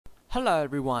Hello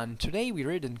everyone, today we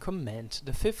read and comment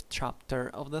the 5th chapter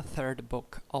of the 3rd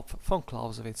book of von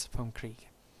Clausewitz, Vom Kriege,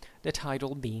 the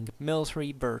title being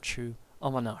Military Virtue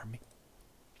of an Army.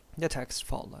 The text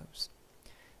follows.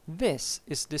 This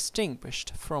is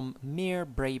distinguished from mere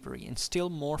bravery and still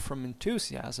more from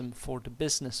enthusiasm for the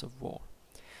business of war.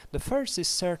 The first is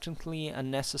certainly a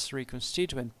necessary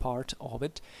constituent part of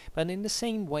it, but in the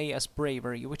same way as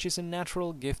bravery, which is a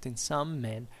natural gift in some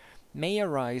men, may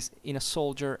arise in a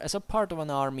soldier as a part of an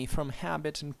army from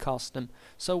habit and custom,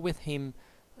 so with him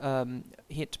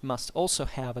it must also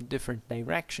have a different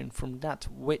direction from that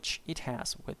which it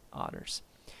has with others.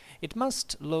 It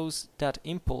must lose that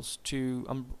impulse to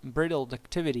unbridled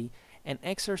activity and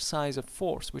exercise of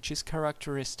force which is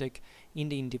characteristic in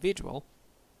the individual,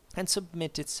 and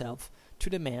submit itself to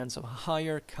demands of a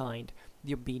higher kind,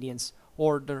 the obedience,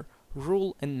 order,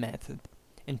 rule and method.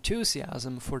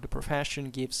 Enthusiasm for the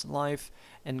profession gives life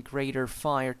and greater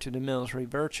fire to the military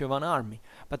virtue of an army,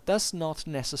 but does not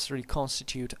necessarily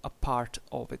constitute a part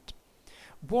of it.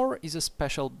 War is a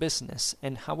special business,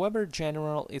 and however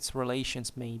general its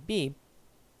relations may be,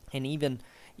 and even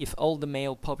if all the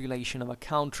male population of a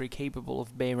country capable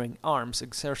of bearing arms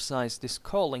exercise this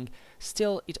calling,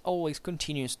 still it always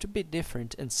continues to be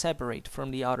different and separate from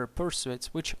the other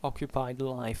pursuits which occupy the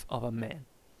life of a man.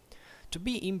 To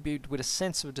be imbued with a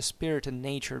sense of the spirit and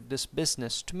nature of this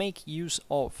business, to make use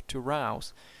of, to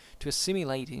rouse, to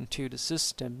assimilate into the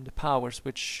system the powers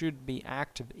which should be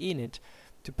active in it,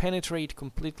 to penetrate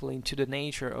completely into the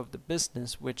nature of the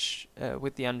business which,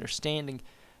 with the understanding,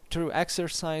 through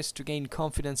exercise to gain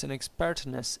confidence and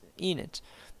expertness in it,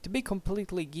 to be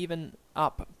completely given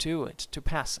up to it, to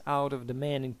pass out of the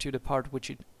man into the part which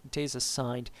it is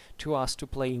assigned to us to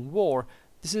play in war,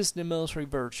 this is the military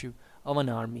virtue of an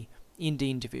army in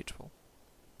the individual.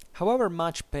 However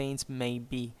much pains may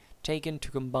be taken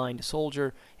to combine the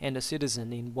soldier and the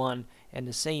citizen in one and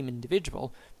the same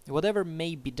individual, whatever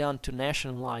may be done to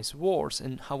nationalize wars,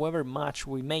 and however much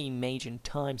we may imagine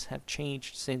times have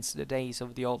changed since the days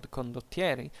of the old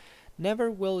condottieri, never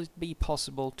will it be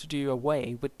possible to do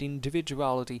away with the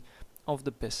individuality of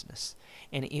the business,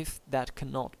 and if that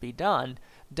cannot be done,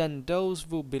 then those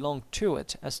who belong to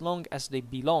it, as long as they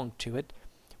belong to it,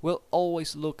 will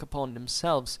always look upon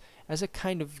themselves as a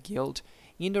kind of guild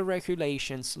in the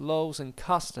regulations, laws and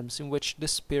customs in which the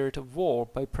spirit of war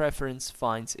by preference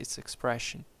finds its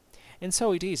expression. And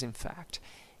so it is in fact,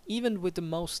 even with the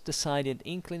most decided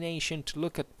inclination to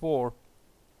look at war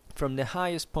from the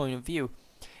highest point of view,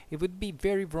 it would be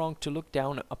very wrong to look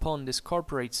down upon this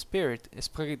corporate spirit,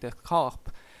 esprit de corps,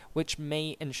 which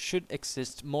may and should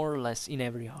exist more or less in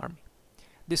every army.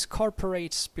 This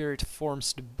corporate spirit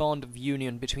forms the bond of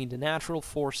union between the natural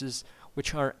forces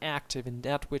which are active in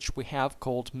that which we have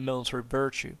called military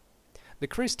virtue. The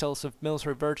crystals of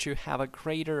military virtue have a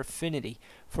greater affinity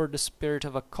for the spirit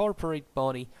of a corporate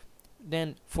body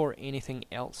than for anything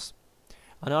else.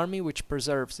 An army which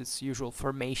preserves its usual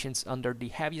formations under the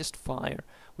heaviest fire,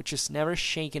 which is never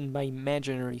shaken by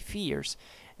imaginary fears,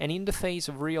 and in the face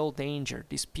of real danger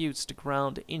disputes the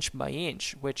ground inch by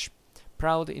inch, which,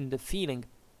 proud in the feeling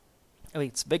of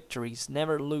its victories,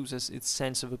 never loses its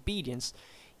sense of obedience,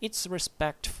 its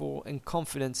respect for and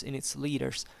confidence in its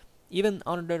leaders, even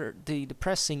under the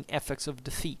depressing effects of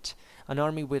defeat. An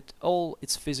army with all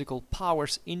its physical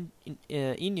powers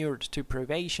inured to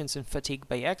privations and fatigue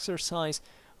by exercise,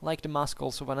 like the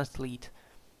muscles of an athlete.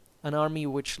 An army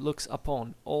which looks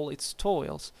upon all its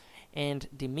toils and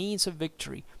the means of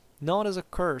victory not as a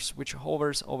curse which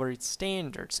hovers over its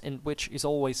standards, and which is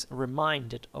always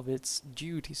reminded of its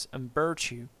duties and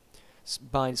virtue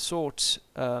by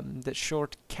the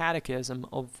short catechism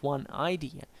of one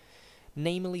idea,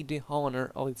 namely the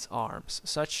honor of its arms,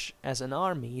 such as an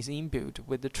army is imbued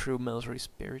with the true military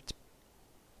spirit.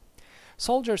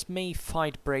 Soldiers may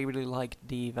fight bravely like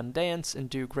the Vendeans and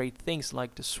do great things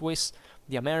like the Swiss,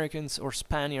 the Americans or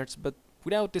Spaniards, but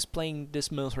without displaying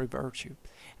this military virtue.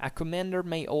 A commander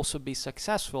may also be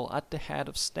successful at the head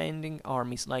of standing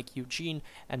armies like Eugene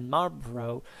and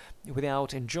Marlborough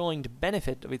without enjoying the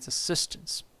benefit of its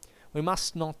assistance. We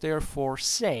must not therefore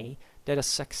say that a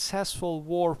successful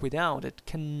war without it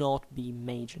cannot be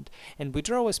imagined, and we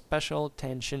draw especial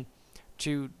attention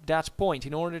to that point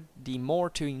in order the more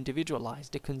to individualize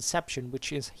the conception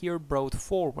which is here brought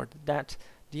forward, that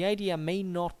the idea may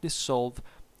not dissolve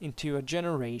into a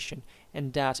generation,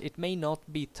 and that it may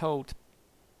not be thought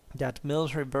that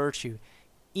military virtue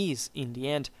is in the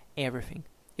end everything.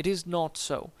 It is not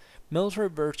so. Military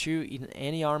virtue in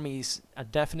any army is a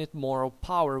definite moral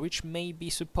power which may be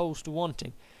supposed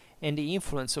wanting, and the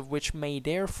influence of which may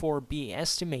therefore be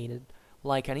estimated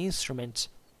like an instrument,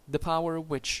 the power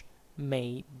which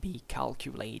may be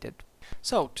calculated.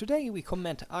 So today we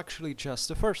comment actually just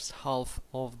the first half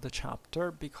of the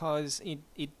chapter, because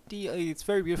it's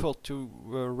very beautiful to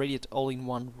read it all in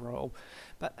one row,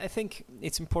 but I think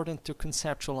it's important to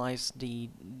conceptualize the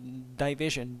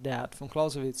division that von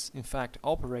Clausewitz in fact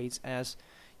operates as.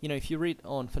 If you read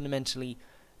on fundamentally,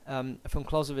 von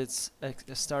Clausewitz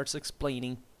starts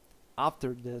explaining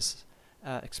after this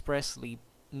expressly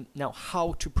now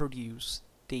how to produce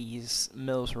these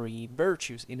military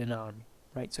virtues in an army,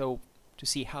 right? So to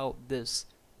see how this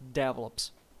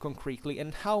develops concretely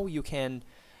and how you can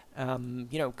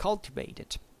cultivate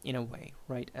it in a way,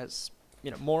 right? As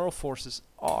moral forces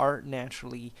are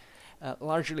naturally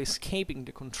largely escaping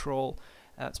the control,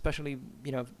 especially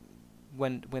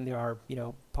when they are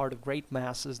part of great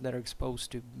masses that are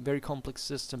exposed to very complex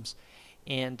systems,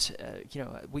 and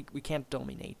we can't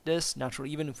dominate this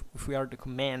naturally, even if we are the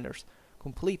commanders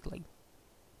completely.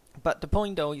 But the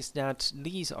point, though, is that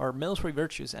these are military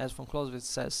virtues, as von Clausewitz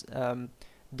says,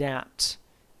 that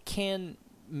can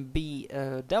be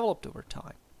developed over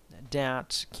time,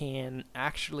 that can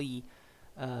actually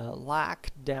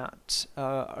lack, that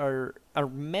are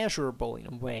measurable in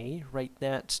a way, right?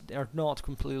 That are not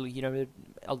completely,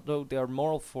 although they are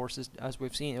moral forces, as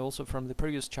we've seen also from the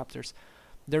previous chapters,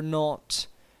 they're not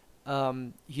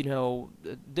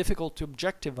difficult to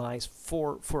objectivize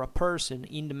for a person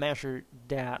in the measure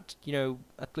that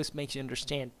at least makes you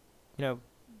understand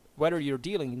whether you're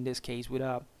dealing in this case with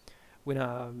a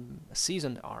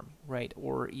seasoned army, right,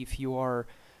 or if you are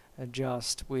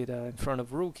just with in front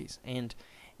of rookies, and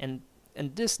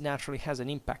this naturally has an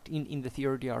impact in the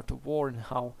theory of the art of war and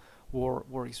how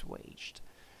war is waged.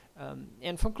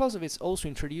 And von Clausewitz also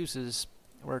introduces,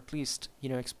 or at least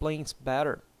explains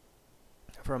better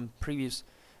from previous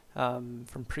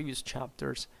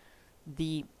chapters,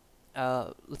 the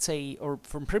let's say, or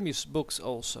from previous books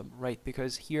also, right?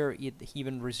 Because here it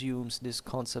even resumes these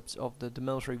concepts of the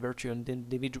military virtue and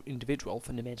the individual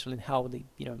fundamentally, and how they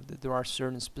there are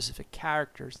certain specific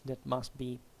characters that must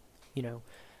be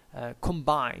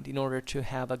combined in order to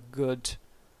have a good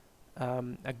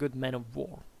man of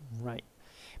war, right?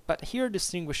 But here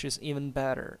distinguishes even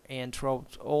better, and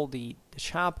throughout all the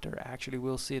chapter, actually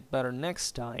we'll see it better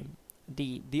next time,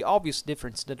 the obvious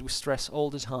difference that we stress all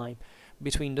the time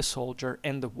between the soldier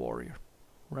and the warrior,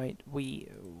 right? We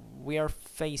are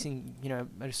facing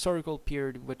a historical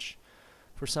period in which,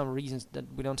 for some reasons that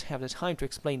we don't have the time to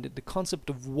explain, that the concept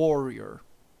of warrior,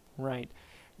 right,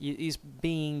 is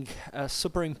being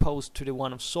superimposed to the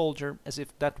one of soldier, as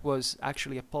if that was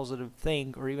actually a positive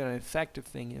thing or even an effective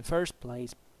thing in the first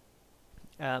place.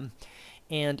 And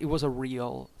it was a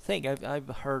real thing. I've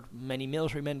heard many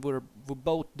military men who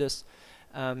both this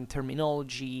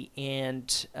terminology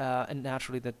and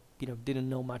naturally that didn't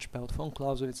know much about von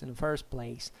Clausewitz in the first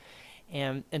place,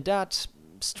 and that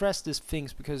stressed these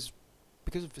things because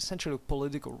of essentially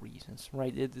political reasons,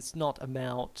 right? It's not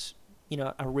about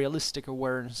a realistic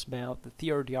awareness about the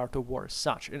theory of the art of war as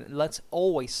such. And let's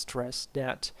always stress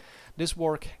that this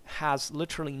work has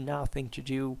literally nothing to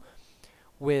do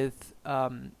with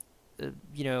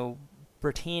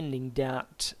pretending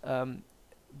that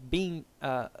being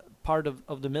part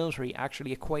of the military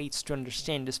actually equates to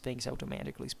understand these things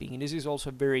automatically speaking. This is also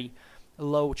a very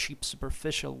low, cheap,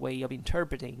 superficial way of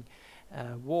interpreting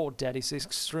war that is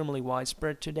extremely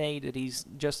widespread today, that is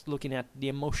just looking at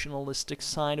the emotionalistic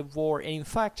side of war. And in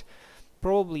fact,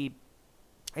 probably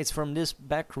it's from this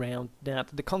background that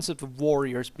the concept of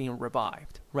warrior is being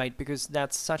revived, right? Because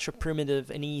that's such a primitive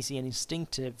and easy and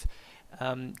instinctive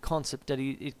concept that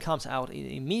it comes out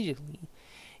immediately,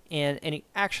 and it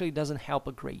actually doesn't help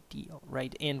a great deal,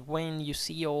 right? And when you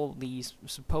see all these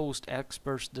supposed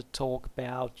experts that talk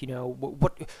about,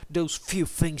 what those few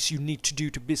things you need to do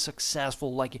to be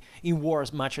successful, like in war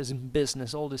as much as in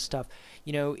business, all this stuff,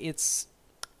 it's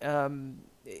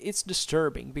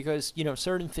disturbing, because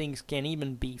certain things can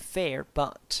even be fair,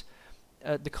 but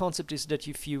the concept is that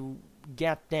if you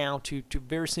get down to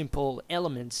very simple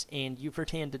elements and you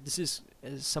pretend that this is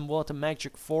somewhat a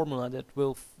magic formula that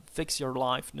will fix your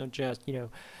life, not just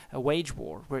a wage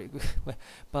war,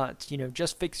 but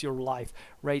just fix your life,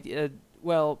 right?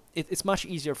 Well, it's much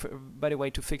easier, by the way,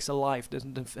 to fix a life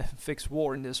than fix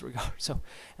war in this regard. So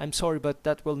I'm sorry, but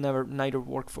that will neither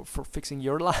work for fixing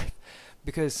your life,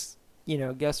 because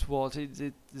guess what?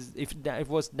 If it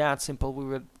was that simple, we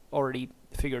would already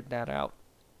figured that out.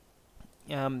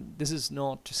 This is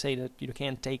not to say that you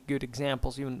can't take good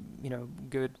examples, even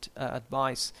good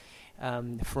advice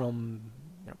from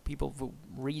people who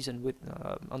reason with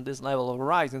on this level of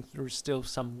horizon. There's still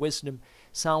some wisdom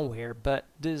somewhere, but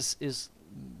this is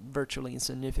virtually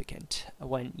insignificant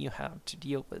when you have to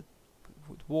deal with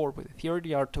with war, with the theory of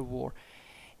the art of war,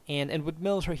 and with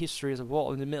military history as a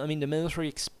whole. And I mean, the military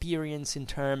experience in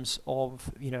terms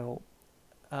of,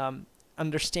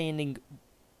 understanding,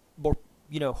 or,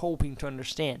 hoping to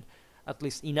understand at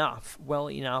least well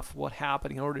enough what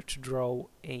happened in order to draw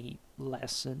a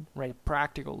lesson, right, a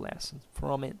practical lesson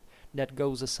from it that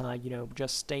goes aside,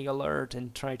 just stay alert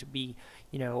and try to be,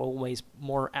 always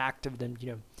more active than,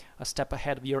 a step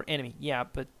ahead of your enemy. Yeah,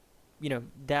 but,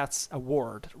 that's a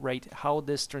word, right? How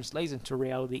this translates into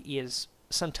reality is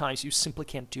sometimes you simply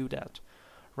can't do that,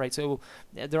 right? So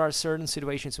there are certain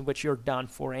situations in which you're done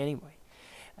for anyway.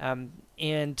 And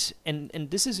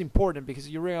this is important because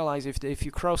you realize if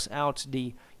you cross out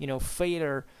the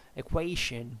failure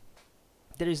equation,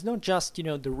 there is not just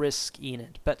the risk in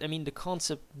it, but I mean the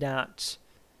concept that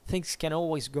things can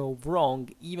always go wrong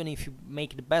even if you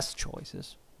make the best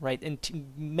choices, right? And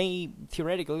may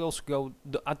theoretically also go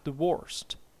at the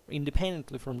worst,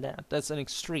 independently from that. That's an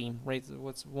extreme, right?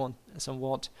 What's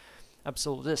somewhat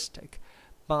absolutistic,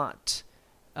 but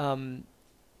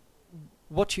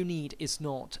what you need is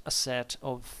not a set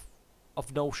of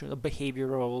notions, of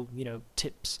behavioral,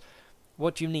 tips.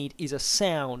 What you need is a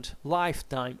sound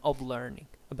lifetime of learning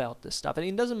about this stuff. And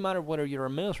it doesn't matter whether you're a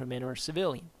military man or a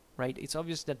civilian, right? It's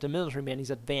obvious that the military man is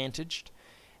advantaged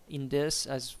in this,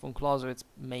 as von Clausewitz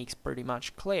makes pretty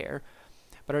much clear.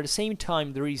 But at the same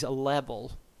time, there is a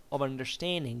level of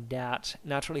understanding that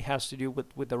naturally has to do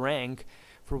with the rank,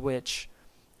 for which,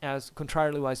 as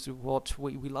contrarily wise to what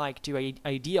we like to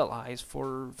idealize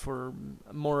for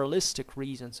moralistic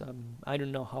reasons. I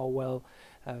don't know how well,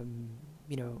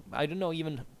 I don't know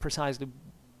even precisely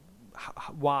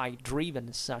why driven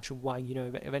as such, and why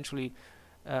eventually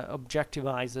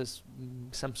objectivizes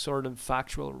some sort of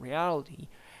factual reality.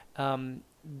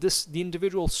 The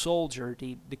individual soldier,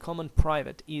 the common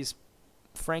private, is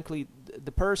frankly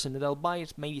the person that,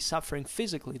 albeit maybe suffering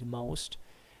physically the most,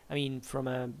 I mean, from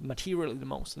a materially the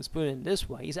most, let's put it in this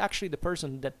way, is actually the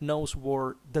person that knows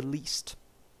war the least,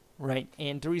 right?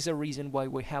 And there is a reason why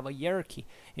we have a hierarchy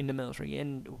in the military,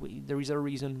 and there is a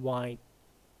reason why,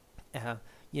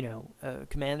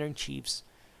 commander-in-chiefs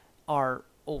are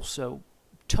also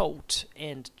taught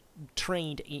and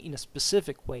trained in a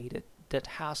specific way that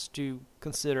has to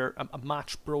consider a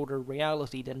much broader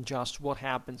reality than just what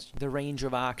happens, the range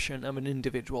of action of an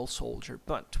individual soldier.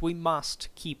 But we must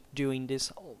keep doing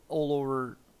this all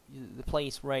over the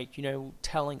place, right?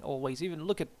 Telling always, even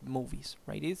look at movies,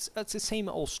 right? It's the same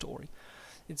old story.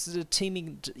 It's the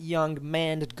timid young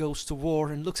man that goes to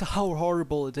war and looks at how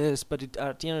horrible it is, but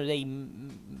at the end of the day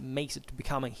makes it to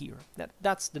become a hero.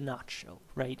 That's the nutshell,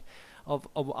 right? Of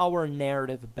our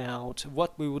narrative about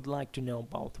what we would like to know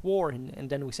about war, and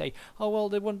then we say, oh well,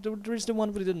 there is the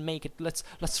one who didn't make it.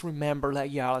 Let's remember,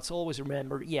 let's always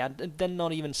remember. Yeah, then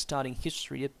not even studying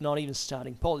history, not even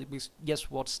studying politics. Guess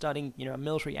what? Studying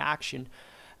military action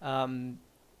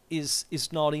is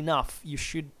not enough. You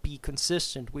should be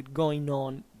consistent with going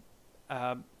on,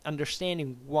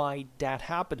 understanding why that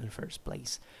happened in the first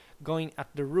place, going at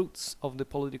the roots of the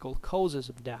political causes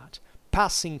of that,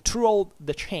 passing through all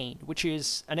the chain, which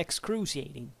is an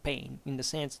excruciating pain in the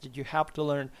sense that you have to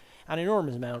learn an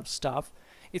enormous amount of stuff.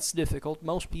 It's difficult.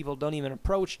 Most people don't even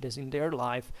approach this in their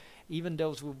life, even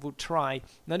those who would try.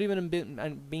 Not even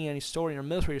being an historian or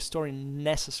military historian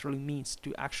necessarily means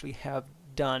to actually have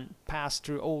passed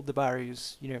through all the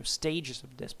various stages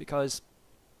of this, because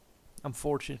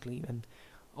unfortunately, and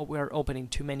we're opening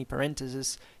too many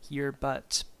parentheses here,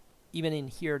 but even in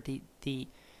here,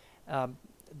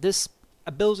 this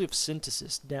ability of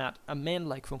synthesis that a man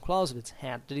like von Clausewitz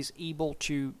had, that is able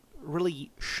to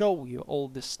really show you all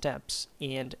the steps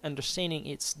and understanding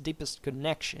its deepest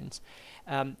connections,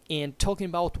 and talking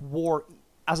about war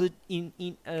as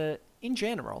in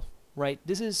general, right?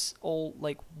 This is all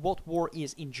like what war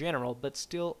is in general, but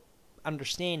still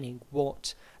understanding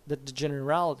what the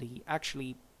generality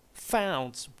actually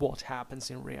founds what happens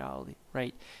in reality,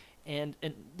 right? And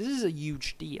this is a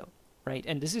huge deal, right?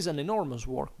 And this is an enormous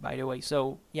work, by the way.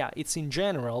 So yeah, it's in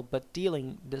general, but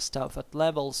dealing this stuff at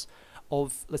levels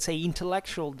of, let's say,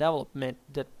 intellectual development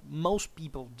that most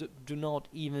people do not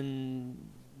even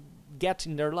get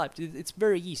in their life. It's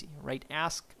very easy, right?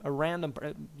 Ask a random,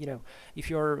 if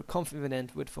you're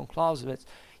confident with von Clausewitz,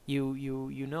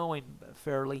 you know him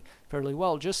fairly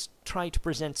well. Just try to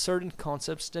present certain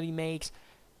concepts that he makes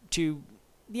to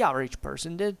the average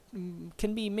person that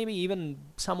can be maybe even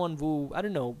someone who, I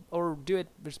don't know, or do it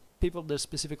with people that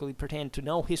specifically pretend to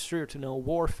know history or to know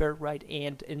warfare, right?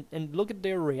 And look at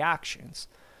their reactions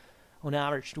on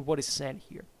average to what is said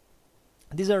here.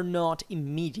 these are not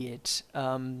immediate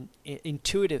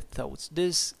intuitive thoughts.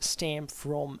 This stem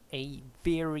from a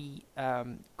very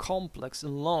complex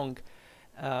and long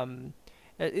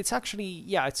it's actually,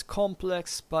 yeah, it's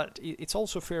complex, but it's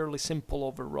also fairly simple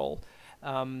overall.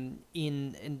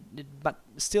 But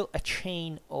still a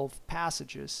chain of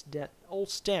passages that all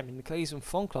stem, in the case of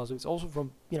von Clausewitz, also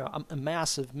from a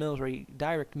massive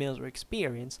direct military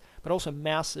experience, but also a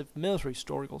massive military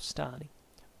historical study,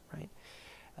 right?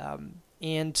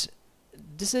 And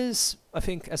this is, I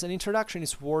think, as an introduction,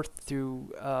 it's worth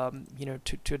to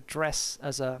address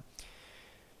as a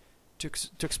to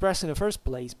express in the first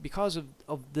place, because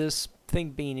of this thing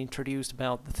being introduced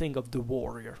about the thing of the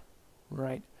warrior,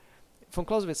 right? Von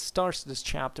Clausewitz starts this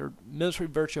chapter, Military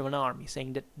Virtue of an Army,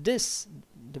 saying that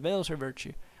the military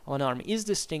virtue of an army, is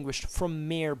distinguished from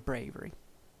mere bravery,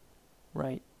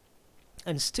 right?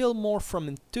 And still more from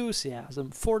enthusiasm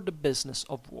for the business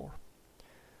of war.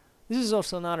 This is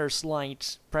also another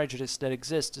slight prejudice that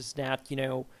exists, is that,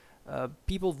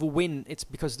 people who win, it's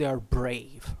because they are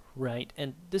brave, right?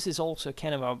 And this is also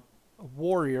kind of a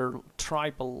warrior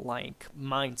tribal-like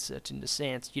mindset, in the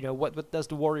sense, what does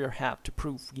the warrior have to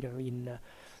prove? In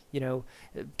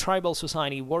tribal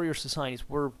society, warrior societies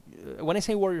were. When I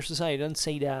say warrior society, I don't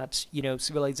say that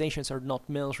civilizations are not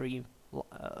military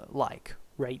like,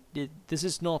 right? This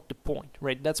is not the point,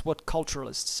 right? That's what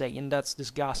culturalists say, and that's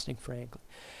disgusting, frankly.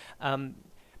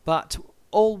 But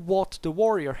all what the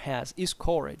warrior has is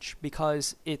courage,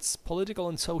 because its political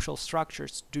and social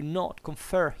structures do not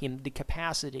confer him the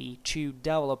capacity to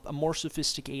develop a more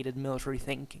sophisticated military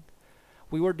thinking.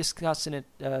 We were discussing it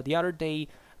the other day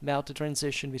about the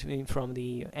transition from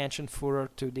the ancient furor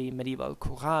to the medieval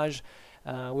courage.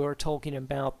 We were talking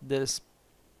about this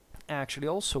actually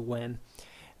also when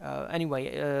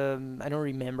anyway, I don't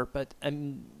remember, but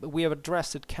we have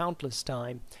addressed it countless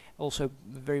times, also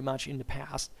very much in the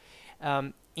past.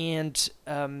 And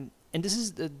this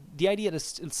is the idea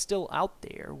that's still out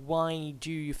there. Why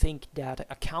do you think that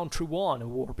a country won a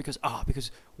war? Because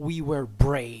we were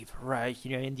brave, right?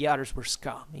 And the others were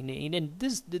scum. And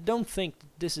don't think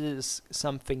that this is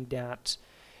something that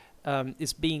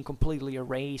is being completely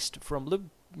erased from. Look,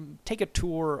 take a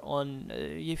tour on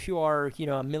if you are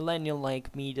a millennial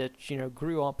like me that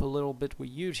grew up a little bit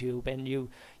with YouTube, and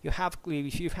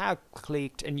if you have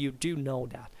clicked, and you do know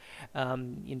that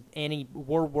in any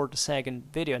World War II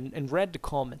video and read the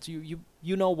comments, you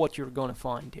know what you're gonna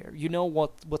find there. You know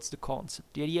what's the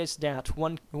concept. The idea is that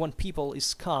one people is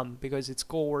scum because it's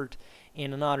coward,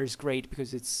 and another is great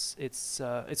because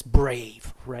it's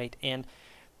brave, right? And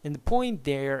the point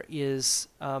there is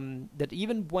that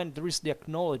even when there is the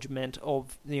acknowledgement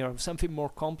of something more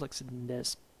complex than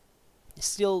this,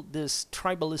 still this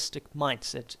tribalistic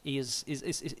mindset is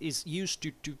used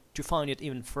to find it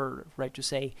even further, right? To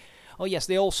say, oh yes,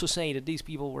 they also say that these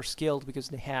people were skilled because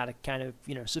they had a kind of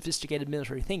sophisticated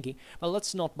military thinking. But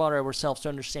let's not bother ourselves to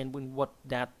understand what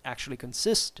that actually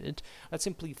consisted. Let's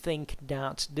simply think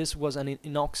that this was an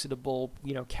inoxidable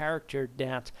character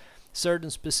that certain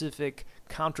specific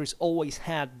countries always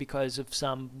had because of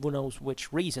some who knows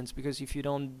which reasons. Because if you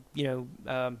don't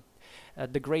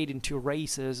degrade into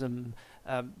racism,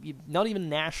 not even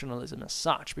nationalism as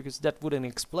such, because that wouldn't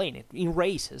explain it. In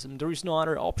racism, there is no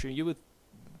other option.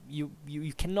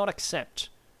 You cannot accept,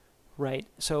 right?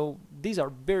 So these are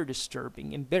very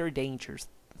disturbing and very dangerous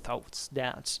thoughts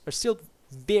that are still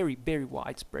very, very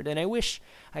widespread. And I wish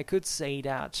I could say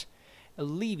that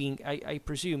leaving, I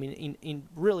presume, in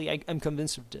really, I'm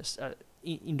convinced of this,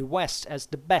 in the West as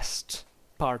the best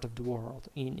part of the world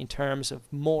in terms of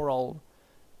moral,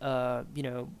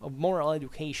 of moral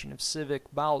education, of civic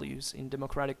values, in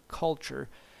democratic culture.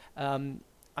 I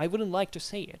wouldn't like to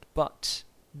say it, but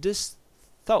these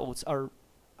thoughts are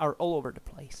all over the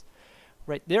place,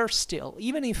 right? They're still,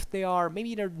 even if they are,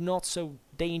 maybe they're not so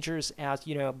dangerous as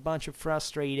a bunch of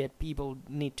frustrated people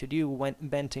need to do when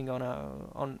venting on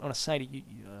a site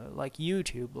like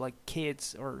YouTube, like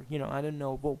kids, or I don't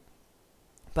know. Well,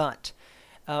 but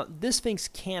these things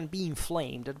can be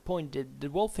inflamed at the point that the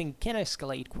whole thing can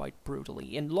escalate quite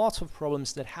brutally, and lots of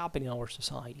problems that happen in our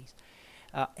societies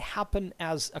happen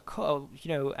as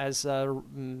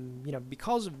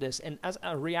because of this, and as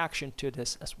a reaction to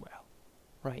this as well,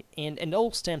 right? And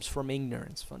all stems from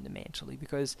ignorance fundamentally,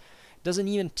 because it doesn't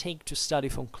even take to study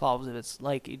from Clausewitz.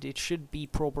 Like it should be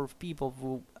proper people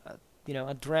who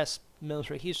address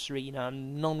military history in a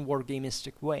non-war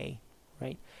gamistic way,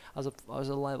 right? As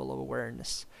a level of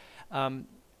awareness.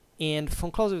 And von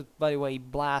Clausewitz, by the way,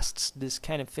 blasts this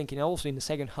kind of thinking. Also, in the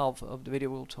second half of the video,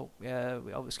 we'll talk.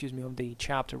 Of the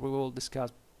chapter, we will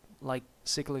discuss, like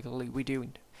cyclically we do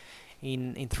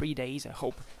in 3 days, I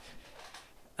hope.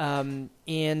 But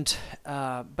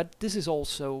this is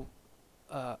also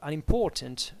an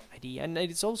important idea, and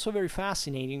it's also very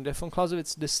fascinating that von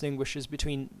Clausewitz distinguishes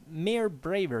between mere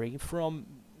bravery from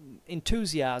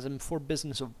enthusiasm for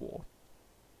business of war.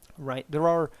 Right? There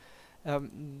are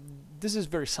this is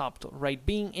very subtle, right?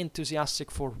 Being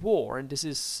enthusiastic for war, and this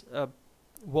is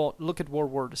well, look at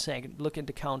World War II. Look at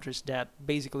the countries that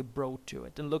basically brought to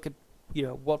it, and look at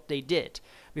what they did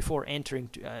before entering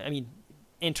to.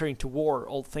 Entering to war,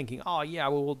 all thinking, oh yeah,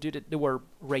 we will do that. They were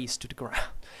razed to the ground,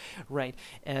 right?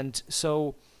 And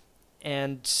so,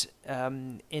 in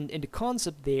the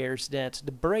concept there is that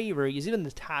the bravery is even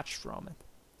detached from it,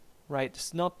 right?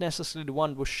 It's not necessarily the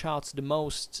one who shouts the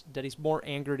most, that is more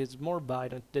angry, that is more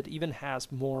violent, that even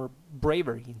has more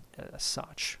bravery as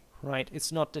such, right?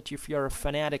 It's not that if you're a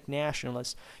fanatic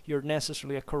nationalist, you're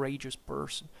necessarily a courageous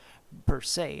person, per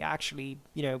se. Actually,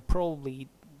 probably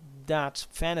that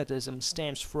fanatism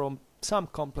stems from some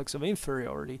complex of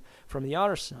inferiority from the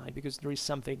other side, because there is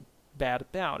something bad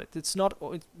about it. It's not.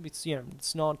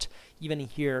 It's not even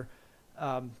here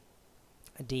a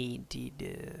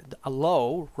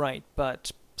law, right?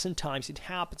 But sometimes it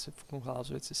happens. If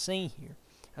Clausewitz is saying here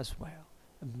as well,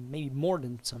 maybe more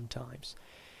than sometimes.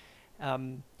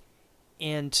 And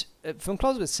von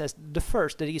Clausewitz says the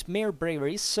first, that is, mere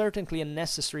bravery is certainly a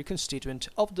necessary constituent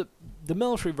of the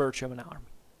military virtue of an army.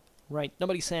 Right?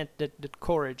 Nobody said that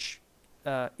courage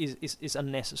is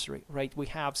unnecessary. Right? We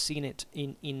have seen it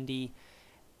in the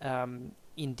I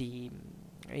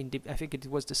think it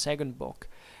was the second book,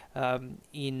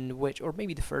 in which, or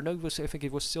maybe the third. No, I think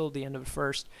it was still the end of the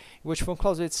first, in which von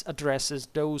Clausewitz addresses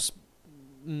those,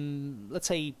 let's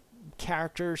say,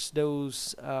 characters,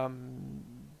 those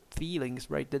feelings,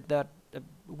 right? That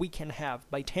we can have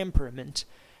by temperament.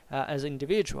 As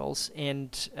individuals,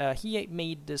 and he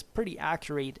made this pretty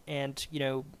accurate and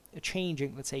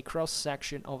changing, let's say, cross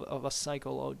section of a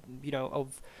cycle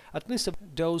of at least of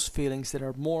those feelings that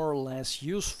are more or less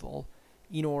useful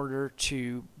in order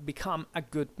to become a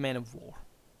good man of war,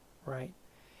 right?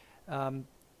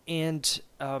 And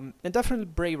definitely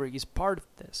bravery is part of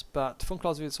this, but von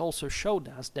Clausewitz also showed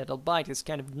us that albeit it's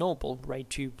kind of noble, right,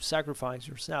 to sacrifice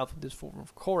yourself in this form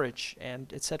of courage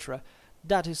and etc.,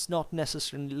 that is not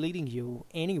necessarily leading you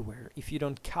anywhere if you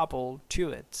don't couple to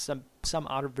it some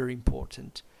other very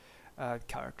important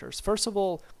characters. First of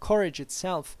all, courage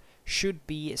itself should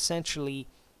be essentially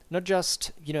not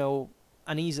just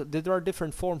an easy. There are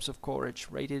different forms of courage,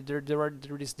 right? There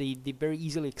is the very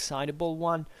easily excitable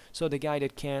one, so the guy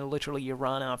that can literally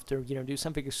run after do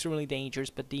something extremely dangerous,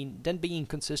 but then being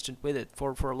consistent with it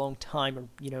for a long time, or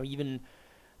even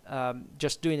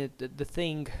just doing it the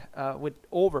thing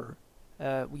without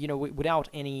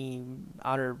any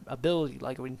other ability,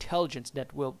 like intelligence,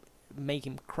 that will make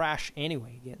him crash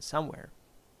anyway again somewhere.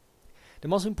 The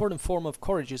most important form of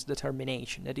courage is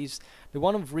determination. That is the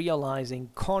one of realizing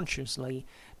consciously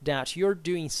that you're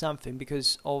doing something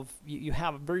because of you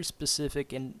have a very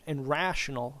specific and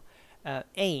rational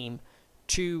aim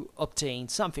to obtain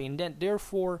something, and then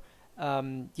therefore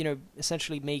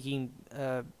essentially making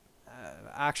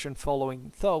action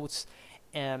following thoughts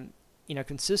in a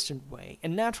consistent way,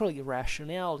 and naturally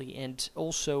rationality, and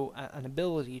also an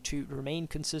ability to remain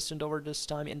consistent over this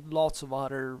time, and lots of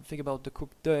other. Think about the coup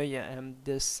d'oeil and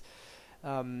this,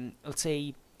 let's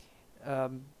say,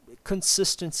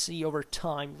 consistency over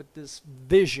time with this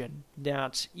vision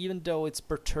that, even though it's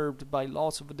perturbed by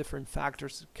lots of different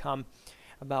factors that come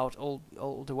about all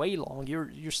the way along,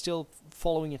 you're still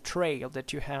following a trail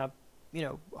that you have,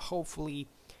 hopefully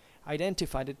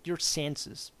identify, that your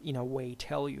senses in a way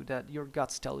tell you, that your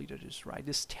guts tell you that it's right.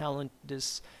 This talent,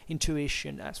 this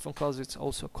intuition, as von Clausewitz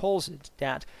also calls it,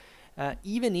 that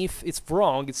even if it's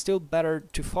wrong, it's still better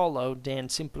to follow than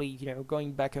simply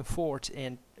going back and forth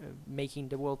and making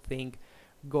the whole thing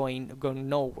going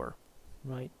nowhere,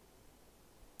 right?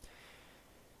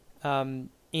 And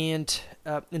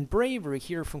in bravery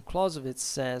here, von Clausewitz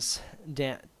says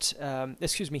that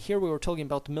here we were talking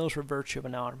about the military virtue of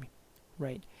an army,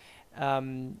 right?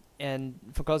 And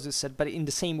von Clausewitz said, but in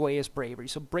the same way as bravery.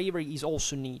 So bravery is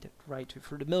also needed, right,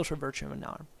 for the military virtue of an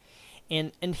army.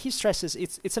 And he stresses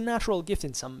it's a natural gift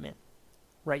in some men,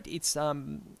 right? It's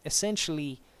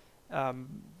essentially a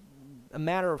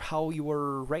matter of how you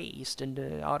were raised and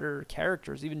the other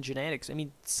characters, even genetics. I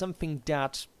mean, something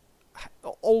that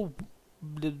all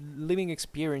the living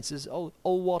experiences, all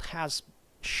what has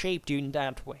shaped you in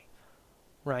that way,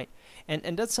 right?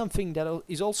 And that's something that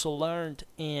is also learned,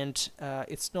 and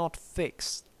it's not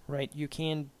fixed, right? You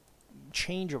can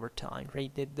change over time,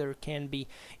 right? There can be,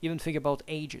 even think about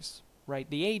ages, right?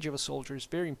 The age of a soldier is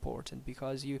very important,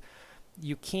 because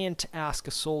you can't ask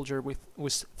a soldier with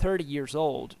 30 years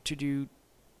old to do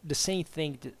the same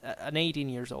thing that an 18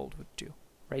 years old would do,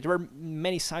 right? There are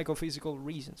many psychophysical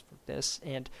reasons for this,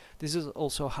 and this is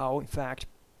also how, in fact,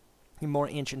 in more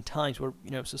ancient times where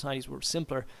societies were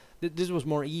simpler, this was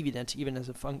more evident even as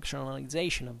a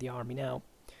functionalization of the army. Now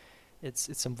it's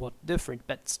somewhat different,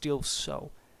 but still so.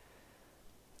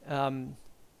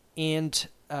 And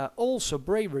also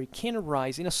bravery can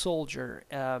arise in a soldier,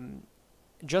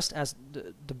 just as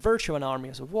the virtue of an army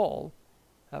as a whole,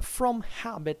 from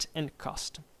habit and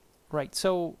custom, right?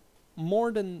 So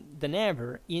more than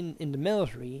ever in the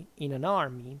military, in an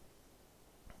army,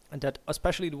 and that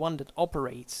especially the one that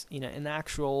operates in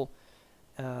actual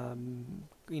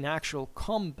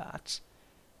combat,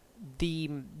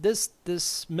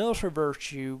 this military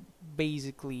virtue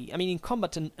basically, I mean, in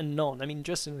combat and non, I mean,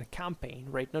 just in a campaign,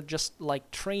 right? Not just like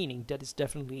training, that is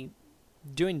definitely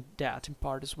doing that in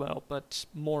part as well, but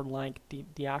more like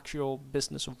the actual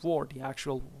business of war, the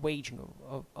actual waging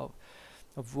of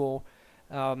war.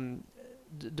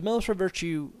 The military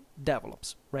virtue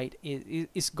develops, right?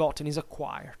 Is gotten, is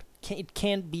acquired. It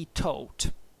can't be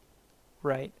taught,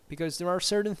 right? Because there are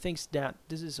certain things that,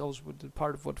 this is also the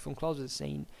part of what Von Clausewitz is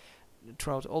saying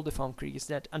throughout all the Vom Kriege, is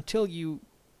that until you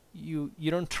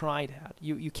don't try that,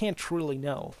 you can't really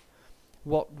know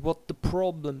what the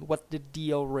problem, what the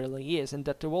deal really is, and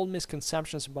that the old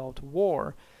misconceptions about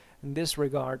war in this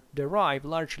regard derive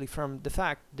largely from the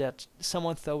fact that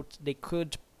someone thought they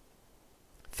could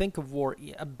think of war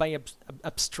by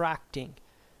abstracting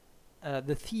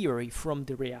the theory from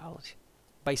the reality,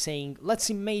 by saying, let's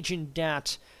imagine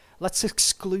that, let's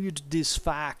exclude this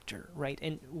factor, right?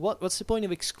 And what's the point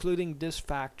of excluding this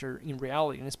factor in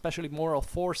reality, and especially moral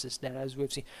forces that, as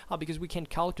we've seen, because we can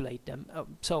calculate them.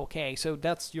 So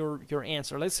that's your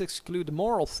answer. Let's exclude the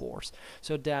moral force,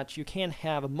 so that you can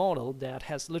have a model that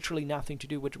has literally nothing to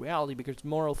do with reality, because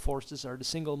moral forces are the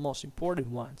single most important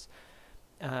ones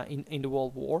in the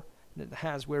World War,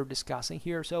 as we're discussing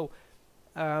here. So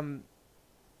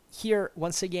here,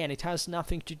 once again, it has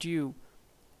nothing to do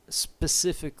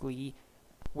specifically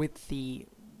with the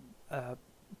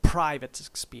private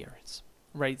experience,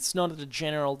 right? It's not the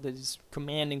general that is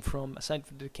commanding from, aside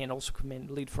from that can also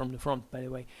lead from the front, by the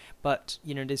way, but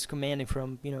this commanding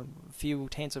from a few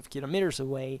tens of kilometers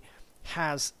away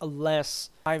has a less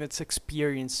private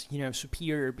experience,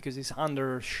 superior, because it's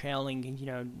under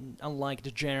shelling, unlike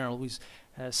the general who's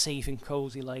safe and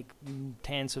cozy, like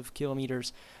tens of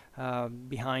kilometers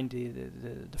behind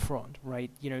the front, right?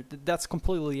 That's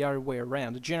completely the other way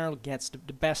around. The general gets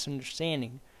the best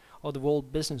understanding of the whole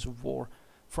business of war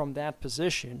from that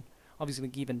position, obviously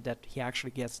given that he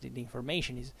actually gets the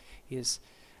information,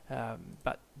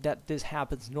 but that this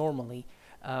happens normally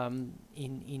in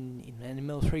a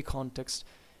military context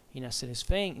in a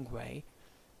satisfying way.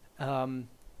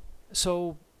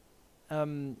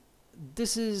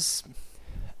 This is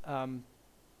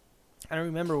I don't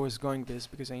remember where I was going this,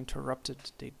 because I interrupted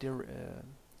the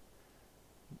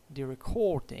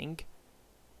recording,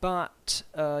 but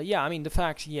yeah, I mean, the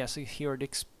fact, yes, here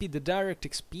the direct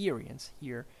experience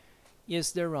here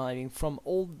is deriving from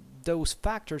all those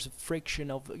factors of friction,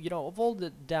 of all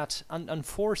that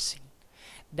unforeseen,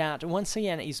 that once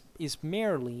again is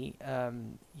merely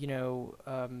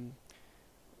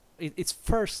it's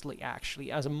firstly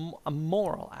actually as a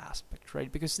moral aspect,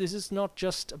 right? Because this is not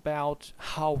just about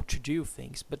how to do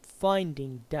things, but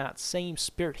finding that same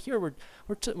spirit. Here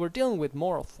we're dealing with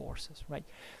moral forces, right?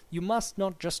 You must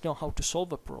not just know how to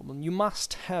solve a problem, you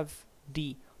must have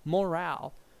the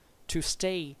morale to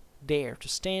stay there, to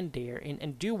stand there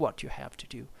and do what you have to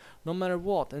do, no matter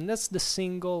what. And that's the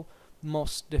single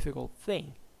most difficult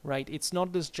thing, right? It's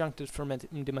not disjuncted from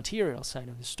the material side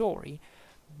of the story,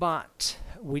 but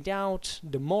without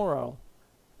the moral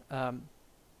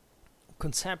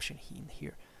conception in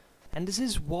here. And this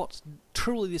is what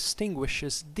truly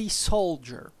distinguishes the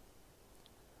soldier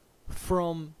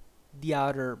from the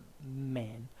other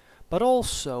men, but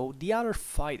also the other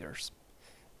fighters.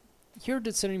 Here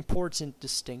that's an important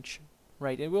distinction,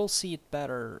 right? And we'll see it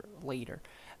better later.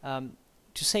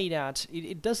 To say that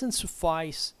it doesn't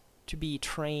suffice to be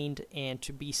trained and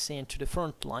to be sent to the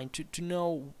front line to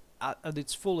know at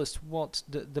its fullest what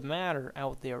the matter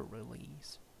out there really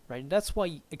is, right? That's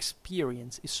why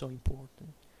experience is so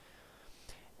important.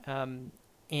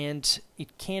 And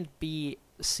it can't be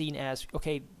seen as,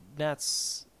 okay,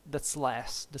 that's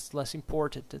less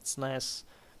important, that's less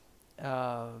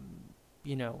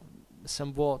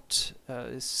somewhat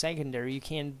secondary. You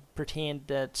can't pretend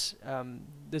that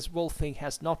this whole thing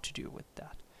has not to do with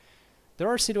that. There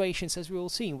are situations, as we will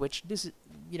see, in which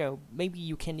you know, maybe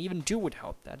you can even do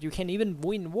without that. You can even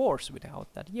win wars without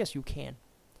that. Yes, you can.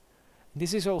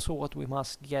 This is also what we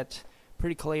must get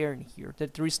pretty clear in here,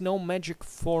 that there is no magic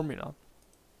formula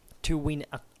to win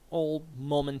at all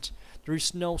moment. There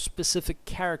is no specific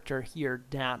character here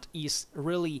that is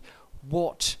really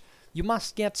what you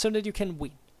must get so that you can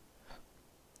win.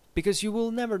 Because you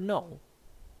will never know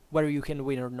whether you can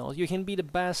win or not. You can be the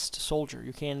best soldier,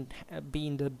 you can be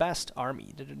in the best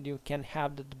army, you can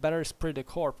have the better esprit de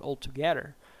corps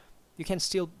altogether. You can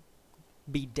still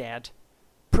be dead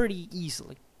pretty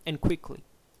easily and quickly,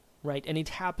 right? And it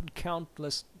happened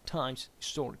countless times,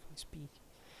 historically speaking.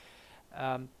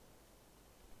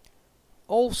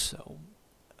 Also,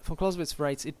 von Clausewitz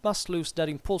writes, it must lose that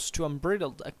impulse to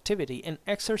unbridled activity and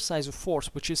exercise of force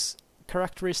which is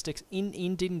characteristics in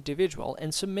the individual,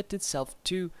 and submit itself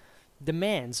to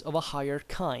demands of a higher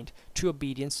kind, to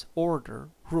obedience, order,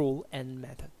 rule, and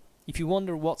method. If you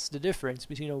wonder what's the difference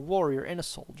between a warrior and a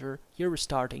soldier, here we're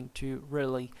starting to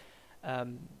really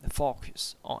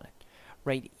focus on it.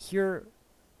 Right here,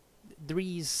 there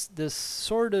is this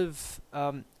sort of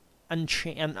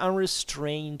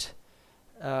unrestrained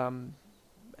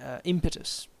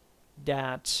impetus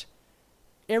that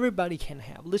everybody can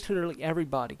have, literally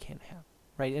everybody can have,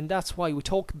 right? And that's why we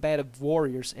talk about of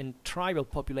warriors and tribal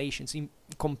populations in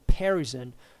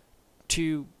comparison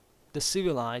to the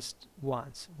civilized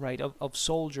ones, right? Of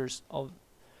soldiers of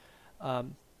a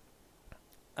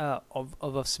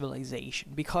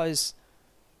civilization, because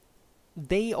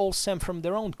they all stem from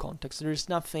their own context. There is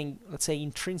nothing, let's say,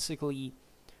 intrinsically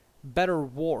better or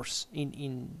worse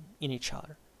in each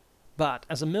other. But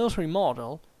as a military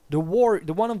model, the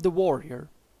one of the warrior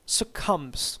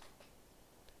succumbs,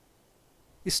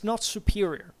 is not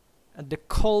superior, and the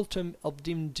cult of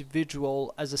the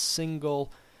individual as a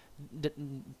single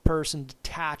person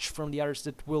detached from the others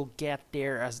that will get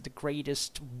there as the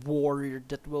greatest warrior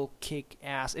that will kick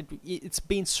ass. It's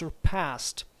been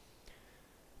surpassed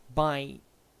by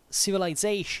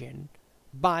civilization,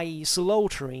 by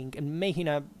slaughtering and making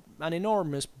an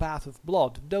enormous bath of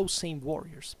blood of those same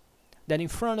warriors that in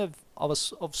front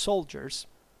of soldiers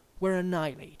were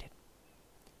annihilated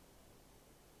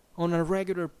on a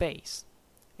regular base.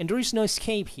 And there is no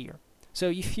escape here. So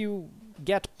if you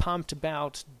get pumped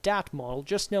about that model,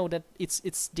 just know that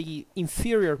it's the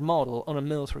inferior model on a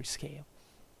military scale,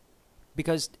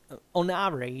 because on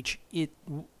average it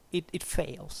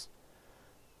fails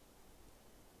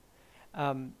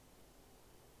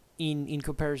in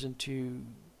comparison to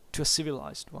a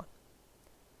civilized one.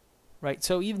 Right,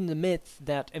 so even the myth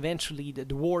that eventually the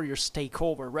warriors take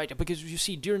over, right? Because you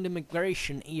see, during the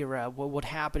migration era, what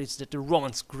happened is that the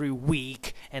Romans grew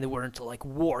weak and they weren't like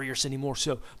warriors anymore.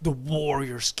 So the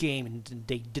warriors came and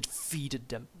they defeated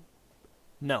them.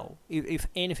 No, if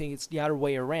anything, it's the other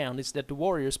way around. It's that the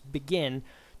warriors begin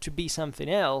to be something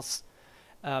else,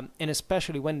 and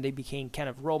especially when they became kind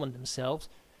of Roman themselves.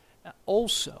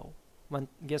 Also, when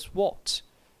guess what?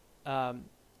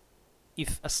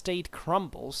 If a state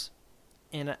crumbles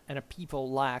and a people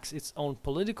lacks its own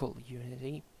political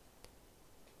unity,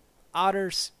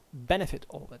 others benefit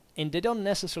of it, and they don't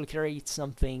necessarily create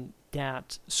something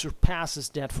that surpasses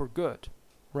that for good,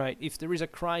 right? If there is a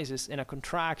crisis and a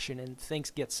contraction and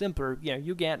things get simpler, you know,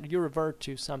 you revert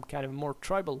to some kind of more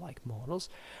tribal-like models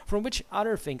from which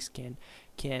other things can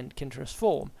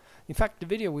transform. In fact, the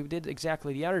video we did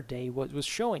exactly the other day was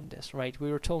showing this, right? We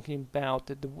were talking about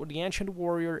the ancient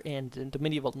warrior and the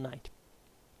medieval knight.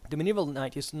 The medieval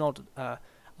knight is not a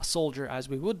soldier as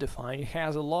we would define. It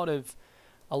has a lot of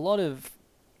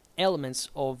elements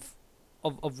of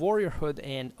warriorhood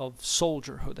and of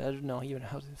soldierhood. I don't know even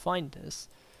how to define this,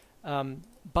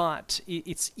 but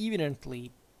it's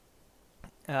evidently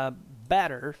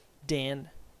better than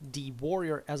the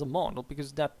warrior as a model,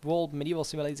 because that world medieval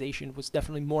civilization was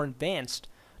definitely more advanced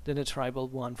than the tribal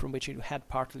one from which it had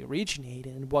partly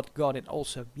originated, and what got it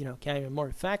also, you know, kind of a more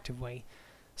effective way,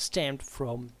 stemmed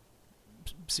from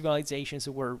civilizations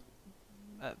that were,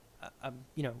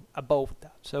 you know, above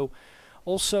that. So,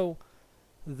 also,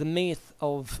 the myth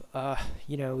of,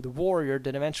 you know, the warrior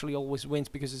that eventually always wins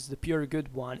because it's the pure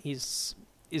good one is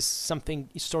something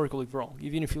historically wrong.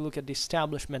 Even if you look at the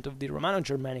establishment of the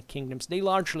Romano-Germanic kingdoms, they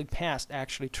largely passed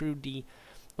actually through the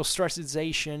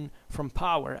ostracization from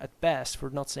power at best, for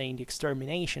not saying the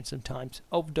extermination sometimes,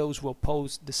 of those who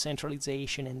opposed the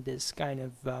centralization and this kind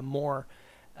of more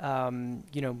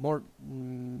you know, more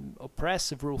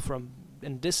oppressive rule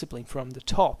and discipline from the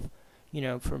top, you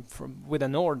know, from with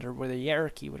an order, with a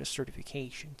hierarchy, with a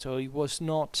certification. So it was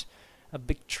not a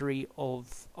victory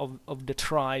of the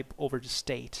tribe over the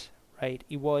state, right?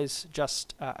 It was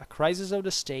just a crisis of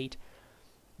the state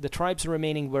the tribes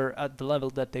remaining were at the level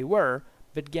that they were,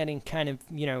 but getting kind of,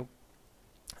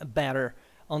 better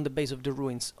on the base of the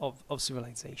ruins of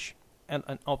civilization and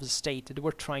of the state that they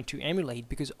were trying to emulate,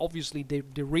 because obviously they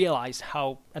realized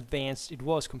how advanced it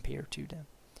was compared to them.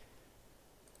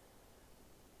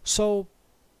 So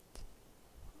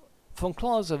von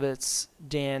Clausewitz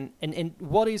then, and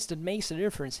what is that makes the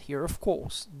difference here? Of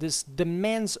course, this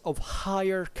demands of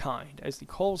higher kind, as he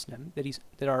calls them,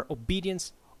 that are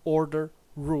obedience, order,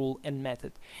 rule, and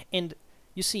method. And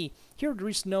you see, here there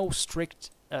is no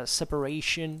strict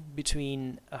separation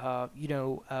between, a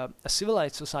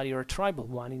civilized society or a tribal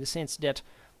one, in the sense that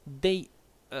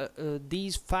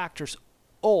these factors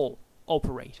all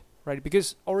operate, right?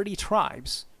 Because already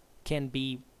tribes can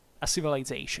be a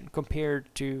civilization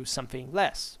compared to something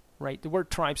less, right? There were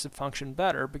tribes that functioned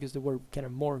better because they were kind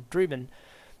of more driven,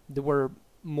 they were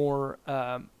more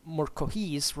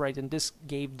cohesive, right? And this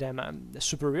gave them a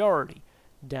superiority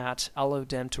that allowed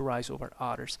them to rise over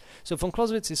others. So von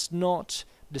Clausewitz is not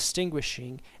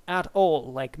distinguishing at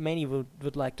all, like many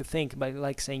would like to think, by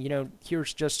like saying,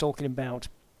 here's just talking about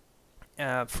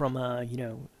from a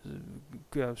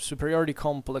superiority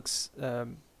complex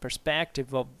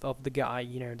perspective of the guy,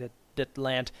 that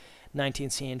led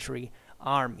 19th century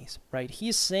armies, right?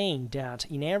 He's saying that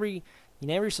in every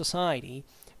society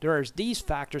there are these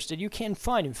factors that you can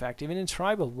find, in fact, even in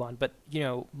tribal one, but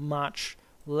much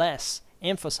less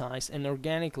emphasized and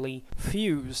organically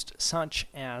fused, such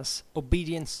as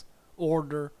obedience,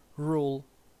 order, rule,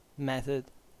 method,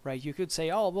 right? You could say,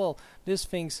 oh well, these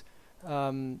things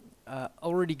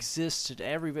already existed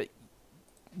everywhere.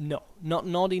 No,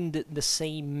 not in the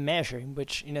same measure in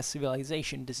which in a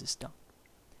civilization this is done,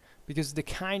 because the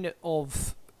kind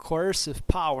of coercive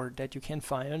power that you can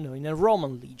find, in a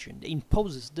Roman legion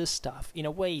imposes this stuff in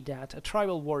a way that a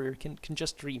tribal warrior can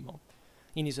just dream of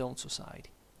in his own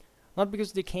society. Not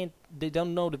because they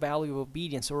don't know the value of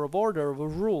obedience or of order or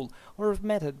of rule or of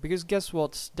method, because guess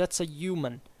what? That's a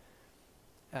human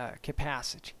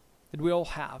capacity that we all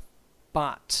have,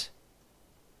 but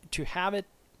to have it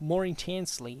more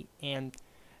intensely and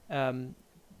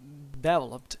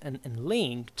developed and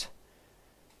linked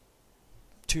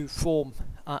to form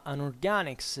an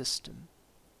organic system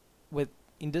with,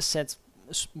 in this sense,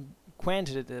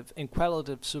 quantitative and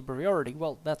qualitative superiority,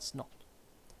 well, that's not.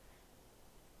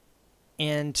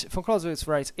 And von Clausewitz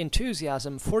writes,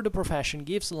 enthusiasm for the profession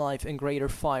gives life and greater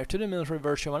fire to the military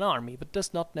virtue of an army, but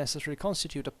does not necessarily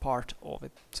constitute a part of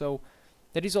it. So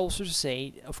that is also to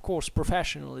say, of course,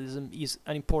 professionalism is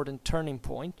an important turning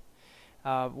point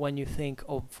when you think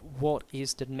of what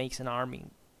is that makes an army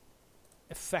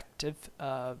effective.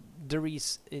 There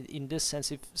is, in this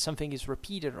sense, if something is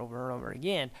repeated over and over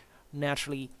again,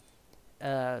 naturally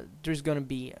there's going to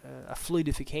be a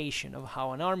fluidification of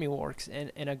how an army works,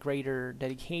 and a greater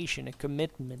dedication and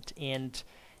commitment and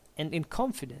in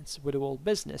confidence with the whole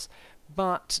business.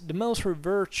 But the military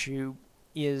virtue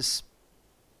is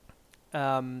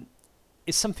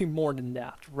something more than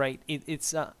that, right?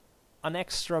 It's an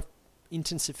extra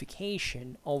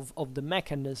intensification of the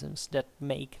mechanisms that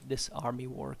make this army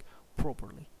work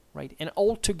properly, right? And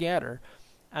all together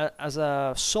as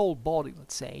a sole body,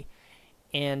 let's say,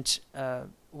 and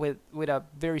with a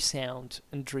very sound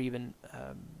and driven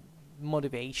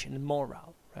motivation and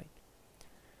morale, right?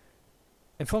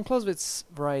 And von Clausewitz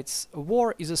writes,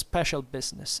 war is a special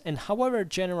business, and however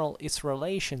general its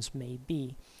relations may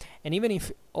be, and even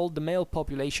if all the male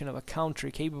population of a country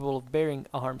capable of bearing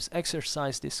arms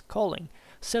exercise this calling,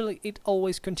 still it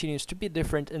always continues to be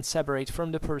different and separate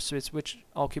from the pursuits which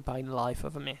occupy the life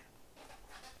of a man.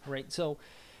 Right, so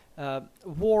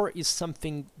war is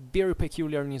something very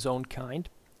peculiar in its own kind,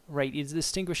 right? It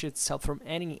distinguishes itself from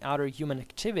any other human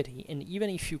activity, and even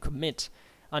if you commit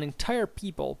an entire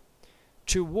people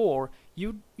to war,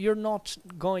 you're not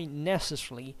going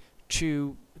necessarily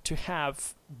to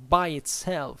have by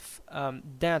itself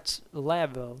that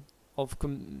level of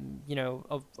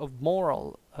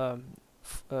moral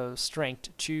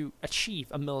strength to achieve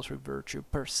a military virtue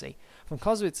per se. Von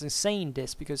Clausewitz is saying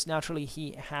this because naturally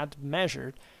he had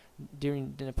measured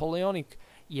during the Napoleonic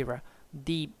era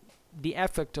the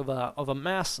effect of a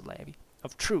mass levy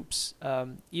of troops,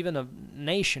 even of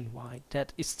nationwide,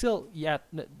 that is still yet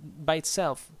by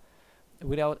itself,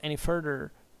 without any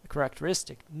further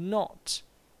characteristic, not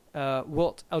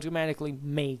what automatically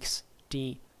makes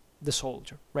the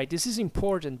soldier, right? This is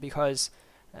important because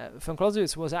von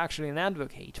Clausewitz was actually an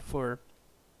advocate for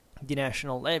the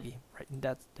national levy, right, in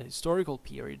the historical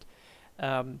period,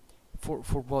 for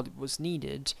what was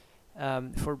needed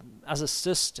as a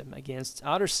system against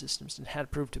other systems that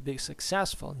had proved to be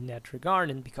successful in that regard,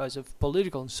 and because of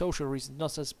political and social reasons,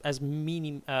 not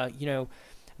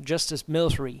just as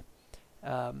military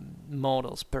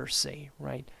models per se,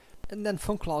 right? And then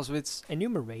von Clausewitz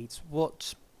enumerates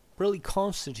what really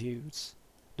constitutes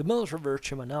the military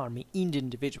virtue of an army in the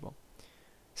individual.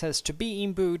 It says to be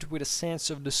imbued with a sense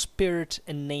of the spirit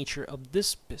and nature of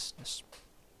this business,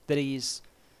 that is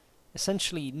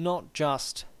essentially not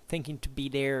just thinking to be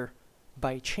there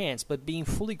by chance, but being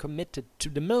fully committed to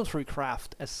the military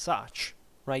craft as such,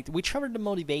 right? Whichever the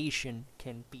motivation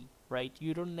can be, right?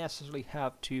 You don't necessarily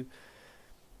have to...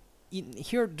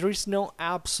 Here, there is no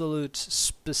absolute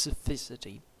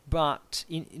specificity, but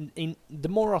in the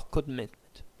moral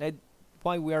commitment, that's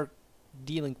why we are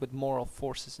dealing with moral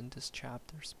forces in these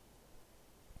chapters.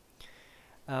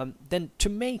 Then to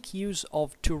make use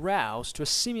of, to rouse, to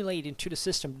assimilate into the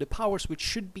system the powers which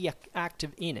should be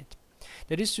active in it.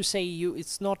 That is to say,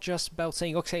 it's not just about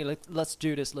saying, okay, let's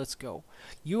do this, let's go.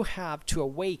 You have to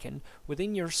awaken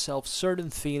within yourself certain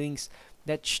feelings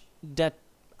that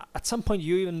at some point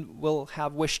you even will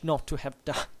have wished not to have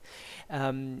done,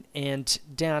 and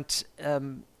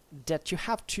that you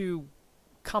have to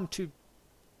come to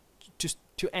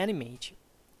animate you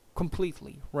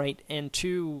completely, right? And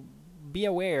to be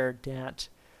aware that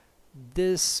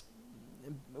this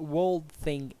world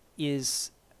thing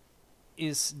is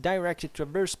directed to a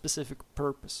very specific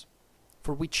purpose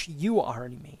for which you are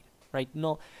animated, right?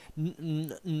 Not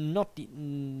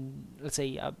let's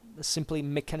say a simply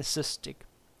mechanicistic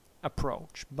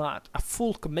approach, but a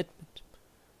full commitment,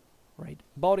 right?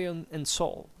 Body and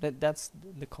soul. That's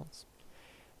the concept.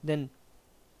 Then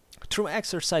through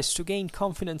exercise to gain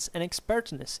confidence and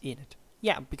expertness in it.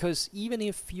 Yeah, because even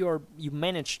if you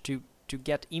manage to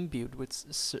get imbued with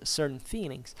certain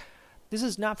feelings, this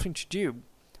has nothing to do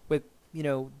with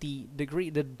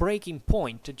the breaking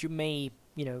point that you may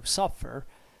suffer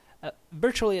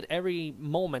virtually at every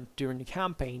moment during the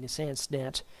campaign, in the sense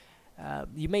that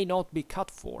you may not be cut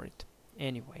for it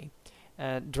anyway,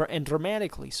 and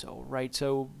dramatically so, right?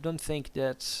 So don't think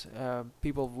that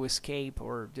people who escape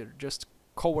or they're just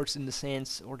cowards in the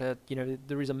sense, or that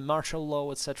there is a martial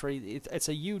law, etc. It's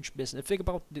a huge business. Think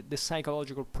about the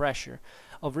psychological pressure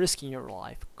of risking your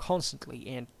life constantly,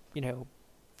 and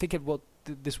think of what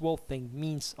this whole thing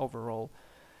means overall.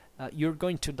 You're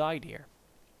going to die there,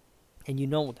 and you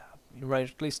know that, right?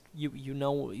 At least you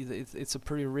know it's a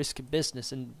pretty risky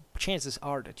business, and chances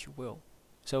are that you will.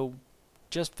 So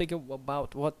just think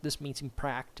about what this means in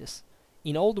practice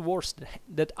in all the wars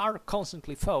that are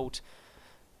constantly fought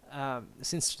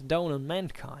since the dawn of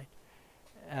mankind.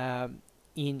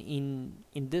 In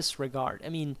this regard, I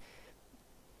mean,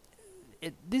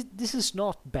 this is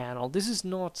not banal. This is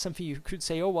not something you could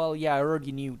say, oh well, yeah, I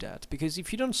already knew that. Because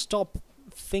if you don't stop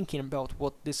thinking about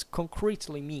what this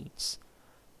concretely means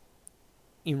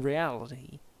in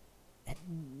reality,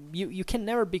 you can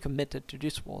never be committed to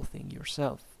this whole thing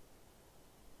yourself,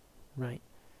 right?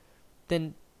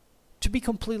 Then to be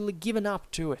completely given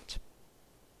up to it,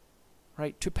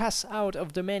 right? To pass out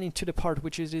of the man into the part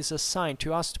which it is assigned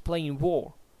to us to play in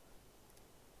war.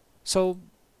 So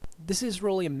this is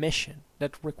really a mission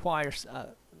that requires a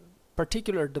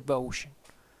particular devotion,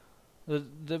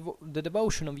 the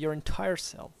devotion of your entire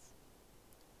self,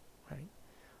 right?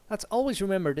 Let's always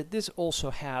remember that this also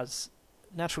has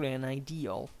naturally an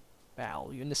ideal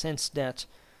value, in the sense that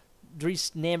there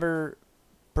is never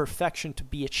perfection to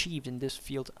be achieved in this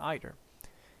field either.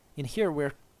 In here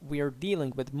we are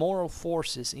dealing with moral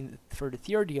forces for the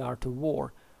theory of the art of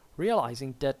war,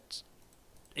 realizing that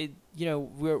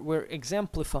we're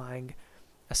exemplifying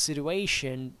a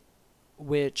situation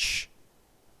which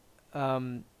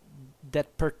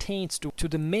that pertains to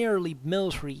the merely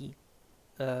military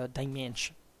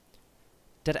dimension.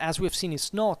 That, as we've seen,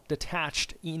 is not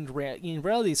detached in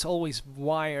reality. It's always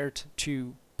wired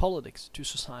to politics, to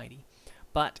society.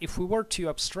 But if we were to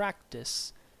abstract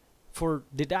this for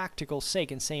didactical sake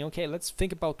and saying, okay, let's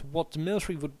think about what the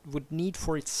military would need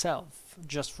for itself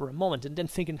just for a moment, and then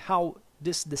thinking how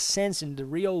this descends in the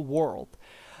real world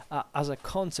as a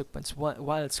consequence,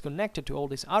 while it's connected to all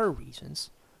these other reasons,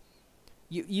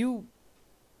 you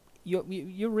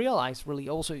realize really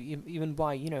also even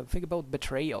why, think about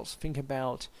betrayals, think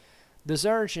about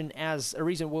desertion as a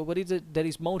reason. What is it that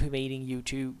is motivating you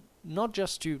to, not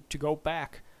just to go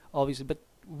back, obviously, but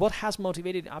what has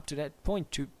motivated up to that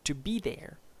point to be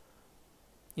there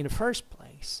in the first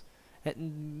place?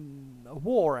 And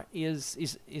war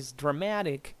is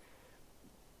dramatic,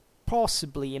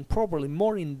 possibly and probably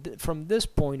more from this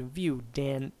point of view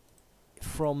than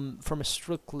from a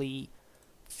strictly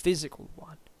physical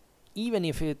one. even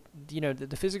if it,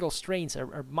 the physical strains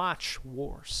are much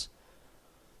worse,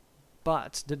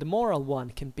 but the moral one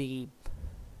can be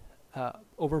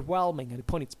overwhelming at the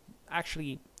point it's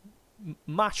actually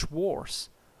much worse,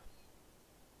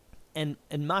 and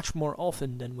much more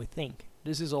often than we think.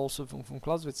 This is also from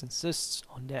Clausewitz insists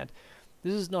on that.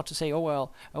 This is not to say, oh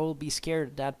well, I will be scared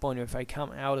at that point, if I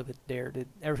come out of it there, that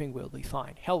everything will be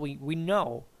fine. Hell, we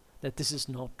know that this is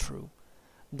not true.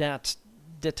 That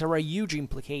there are huge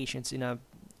implications in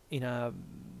a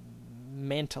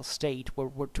mental state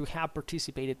where to have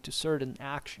participated to certain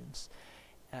actions,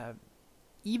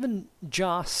 even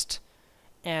just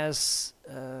as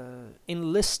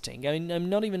enlisting. I mean, I'm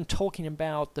not even talking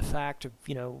about the fact of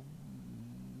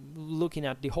looking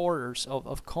at the horrors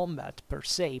of combat per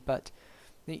se, but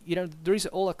there is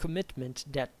all a commitment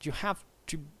that you have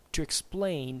to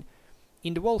explain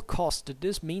in the world cost that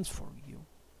this means for you.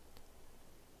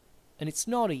 And it's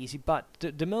not easy, but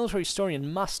the military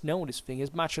historian must know this thing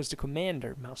as much as the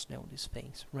commander must know these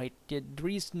things, right? There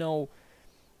is no...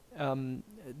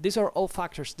 these are all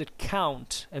factors that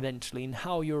count eventually in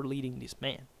how you're leading this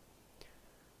man.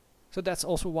 So that's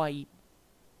also why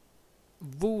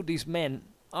who these men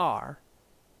are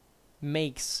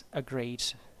makes a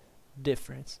great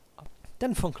difference.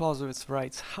 Then von Clausewitz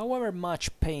writes, however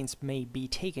much pains may be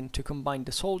taken to combine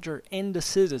the soldier and the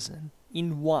citizen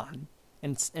in one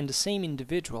and the same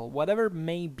individual, whatever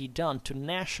may be done to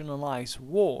nationalize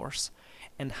wars,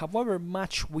 and however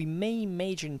much we may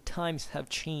imagine times have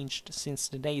changed since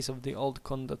the days of the old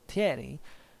condottieri,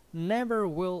 never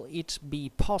will it be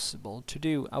possible to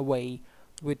do away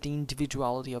with the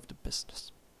individuality of the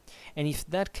business. And if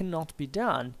that cannot be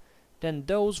done, then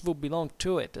those who belong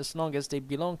to it, as long as they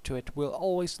belong to it, will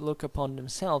always look upon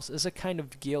themselves as a kind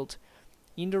of guild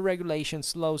in the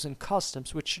regulations, laws, and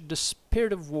customs which the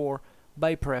spirit of war,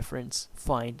 by preference,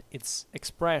 find its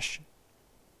expression.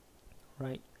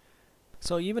 Right?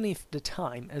 So even if the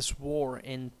time as war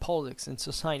and politics and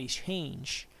society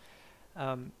change,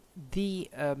 the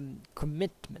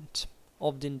commitment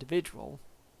of the individual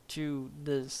to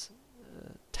this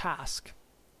task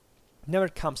never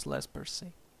comes less per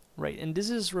se, right? And this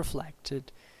is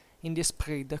reflected in the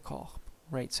esprit de corps,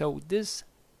 right? So this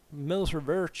military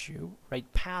virtue, right,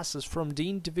 passes from the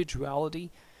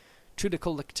individuality to the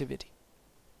collectivity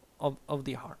of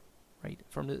the army, right?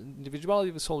 From the individuality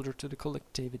of the soldier to the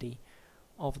collectivity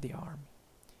of the army.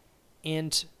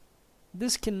 And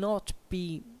this cannot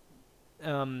be,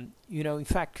 in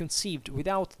fact, conceived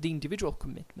without the individual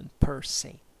commitment per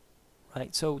se,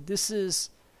 right? So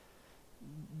these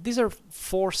are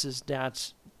forces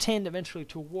that tend eventually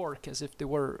to work as if they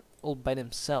were all by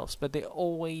themselves, but they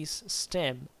always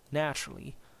stem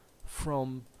naturally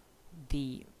from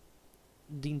the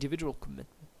individual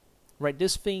commitment, right?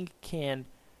 This thing can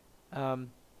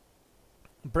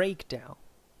break down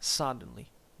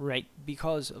suddenly, right,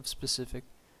 because of specific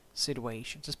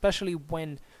situations, especially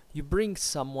when you bring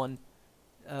someone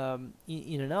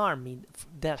in an army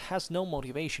that has no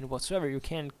motivation whatsoever. You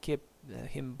can't keep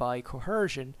him by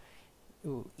coercion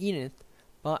in it,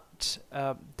 but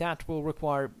that will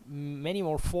require many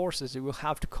more forces. It will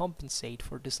have to compensate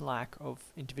for this lack of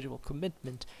individual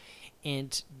commitment,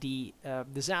 and the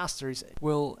disasters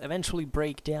will eventually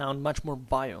break down much more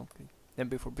violently than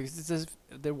before, because it's as if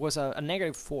there was a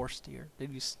negative force there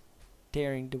that is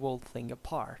tearing the whole thing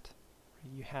apart.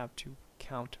 You have to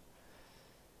counter.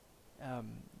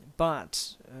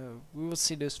 But we will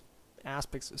see these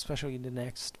aspects especially in the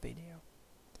next video.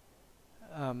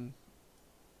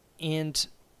 And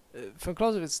von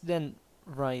Clausewitz then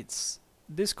writes,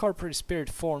 this corporate spirit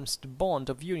forms the bond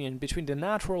of union between the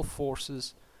natural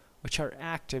forces which are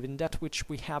active in that which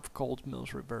we have called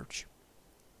military virtue,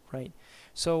 right?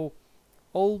 So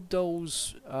all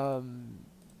those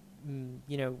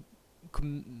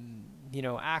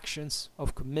actions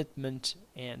of commitment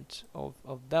and of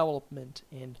development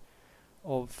and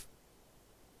of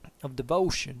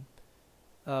devotion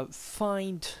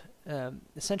find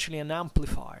essentially an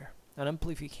amplifier, an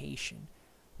amplification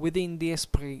within the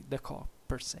esprit de corps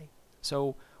per se.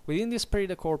 So within the esprit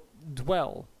de corps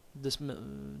dwells this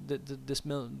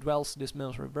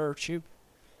military virtue,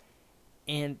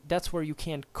 and that's where you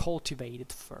can cultivate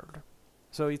it further.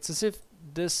 So it's as if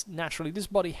this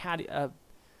body had a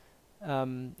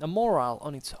moral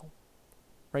on its own,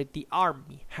 right? The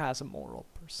army has a moral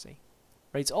per se,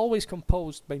 right? It's always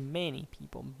composed by many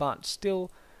people, but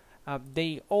still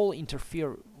they all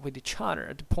interfere with each other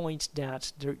at the point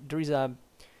that there is a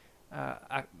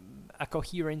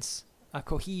coherence, a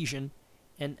cohesion,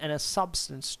 and a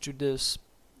substance to this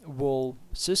whole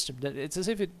system. That it's as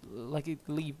if it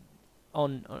live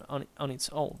on its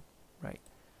own, right?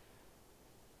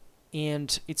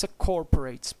 and it's a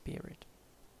corporate spirit.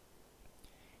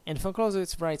 And von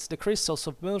Clausewitz writes, the crystals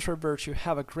of military virtue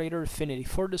have a greater affinity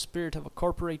for the spirit of a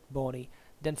corporate body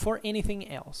than for anything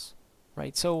else,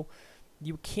 right? So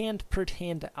you can't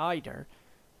pretend either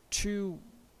to,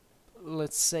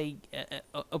 let's say,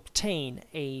 obtain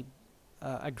a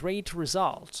great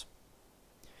result,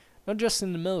 not just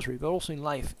in the military, but also in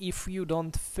life, if you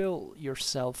don't feel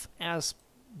yourself as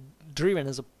driven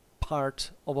as a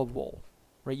part of a whole,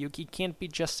 right? You can't be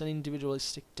just an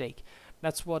individualistic take.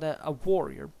 That's what a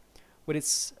warrior, with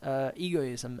its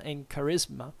egoism and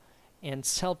charisma and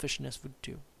selfishness, would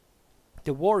do.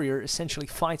 The warrior essentially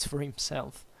fights for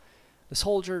himself. The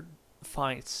soldier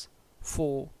fights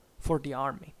for the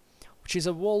army, which is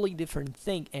a wholly different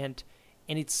thing, and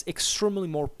it's extremely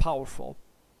more powerful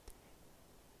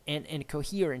and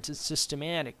coherent and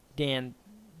systematic than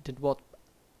what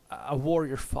a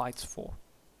warrior fights for.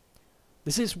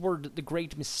 This is where the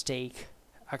great mistake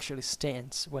actually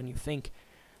stands when you think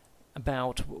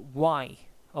about why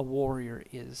a warrior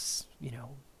is,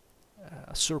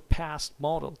 a surpassed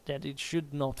model, that it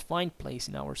should not find place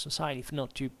in our society, if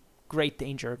not to great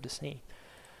danger of the same.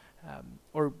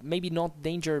 Or maybe not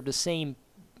danger of the same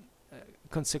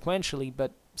consequentially,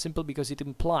 but simply because it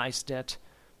implies that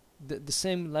the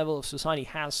same level of society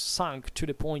has sunk to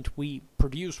the point we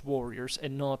produce warriors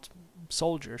and not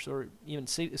soldiers, or even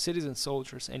citizen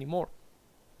soldiers anymore.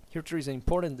 Here there is an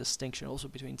important distinction also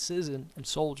between citizen and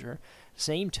soldier at the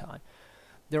same time.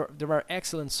 There are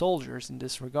excellent soldiers in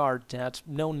this regard that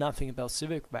know nothing about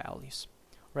civic values,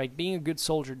 right? Being a good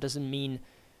soldier doesn't mean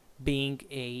being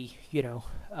a,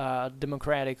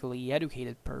 democratically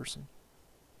educated person.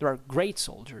 There are great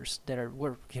soldiers that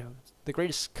were the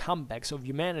greatest comebacks of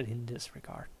humanity in this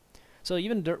regard. So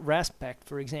even the respect,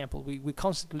 for example, we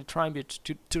constantly attribute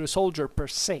to the soldier per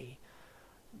se,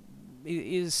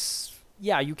 is,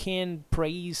 you can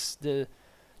praise the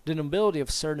nobility of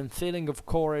certain feeling of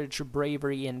courage or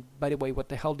bravery, and by the way, what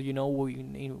the hell do you know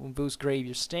whose grave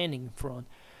you're standing in front,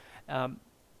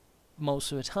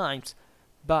 most of the times.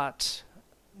 But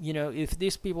if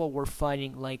these people were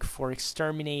fighting like for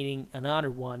exterminating another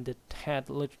one that had,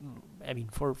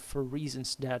 for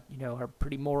reasons that are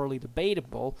pretty morally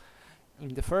debatable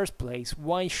in the first place,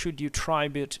 why should you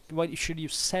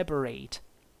separate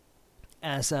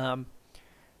as a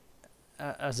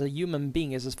human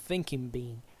being, as a thinking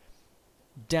being,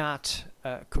 that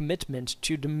commitment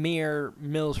to the mere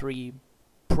military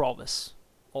prowess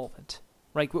of it?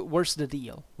 Right, where's the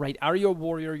deal, right? Are you a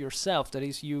warrior yourself? That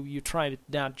is, you tried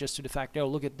that just to the fact, oh,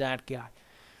 look at that guy.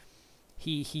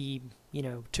 He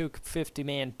took 50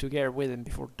 men together with him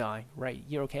before dying, right?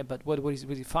 You're okay, but what was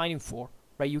he fighting for,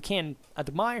 right? You can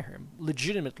admire him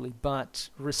legitimately, but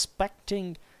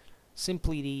respecting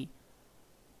simply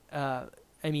the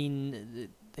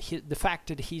fact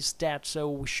that he's dead, so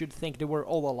we should think they were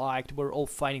all alike, they were all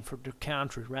fighting for their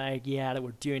country, right? Yeah, they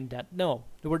were doing that. No,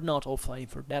 they were not all fighting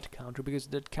for that country, because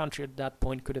that country at that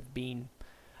point could have been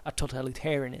a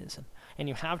totalitarianism, and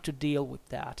you have to deal with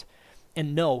that.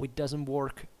 And no, it doesn't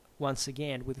work, once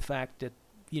again, with the fact that,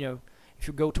 if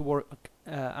you go to work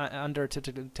under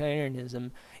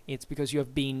totalitarianism, it's because you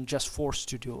have been just forced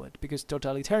to do it. Because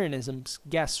totalitarianisms,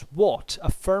 guess what,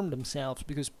 affirm themselves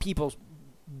because people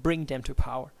bring them to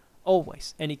power,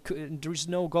 always. And there is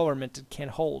no government that can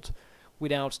hold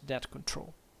without that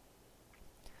control.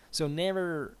 So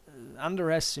never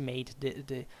underestimate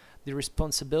the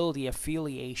responsibility,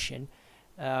 affiliation,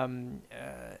 and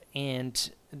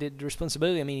the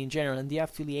responsibility, in general, and the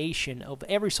affiliation of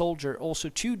every soldier also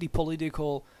to the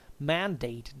political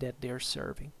mandate that they're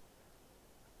serving.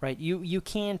 Right? You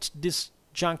can't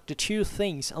disjunct the two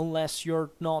things unless you're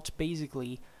not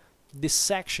basically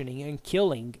dissectioning and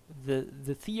killing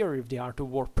the theory of the art of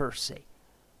war per se.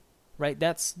 Right?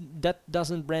 That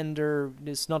doesn't render,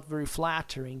 it's not very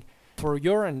flattering for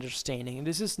your understanding, and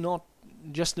this is not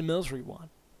just the military one.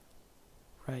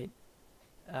 Right?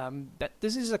 But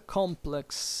this is a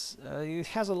complex, it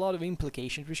has a lot of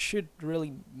implications. We should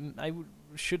really,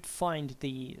 should find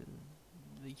the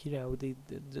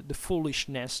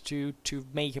foolishness to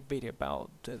make a video about,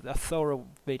 a thorough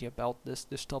video about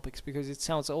this topics, because it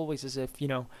sounds always as if,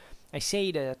 I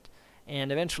say that,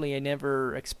 and eventually I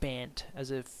never expand, as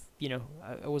if,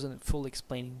 I wasn't fully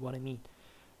explaining what I mean,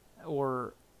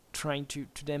 or trying to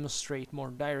demonstrate more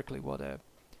directly what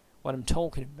I'm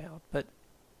talking about, but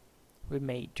we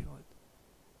may do it.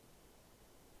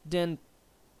 Then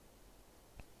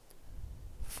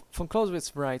von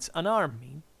Clausewitz writes, an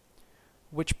army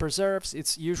which preserves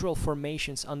its usual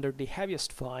formations under the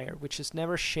heaviest fire, which is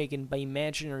never shaken by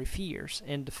imaginary fears,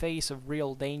 and in the face of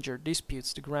real danger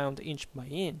disputes the ground inch by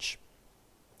inch,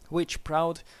 which,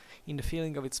 proud in the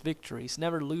feeling of its victories,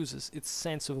 never loses its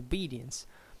sense of obedience,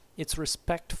 its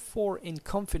respect for and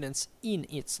confidence in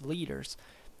its leaders,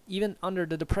 even under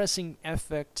the depressing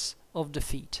effects of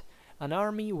defeat. An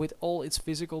army with all its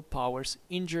physical powers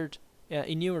inured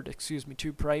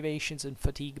to privations and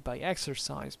fatigue by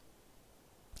exercise,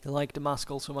 like the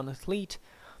muscles of an athlete,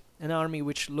 an army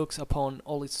which looks upon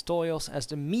all its toils as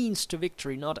the means to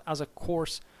victory, not as a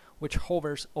course which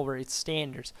hovers over its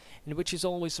standards, and which is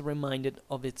always reminded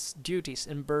of its duties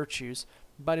and virtues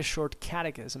by the short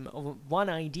catechism of one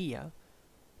idea,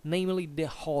 namely the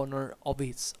honor of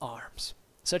its arms.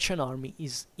 Such an army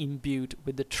is imbued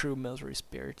with the true military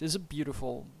spirit. This is a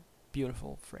beautiful,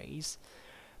 beautiful phrase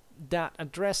that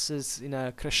addresses in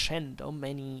a crescendo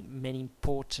many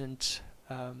important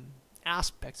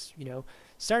aspects.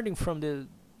 Starting from the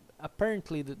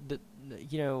apparently the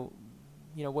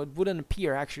what wouldn't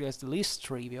appear actually as the least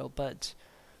trivial, but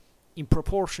in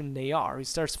proportion they are. It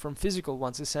starts from physical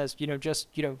ones. It says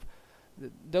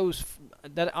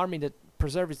that army that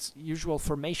preserves its usual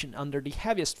formation under the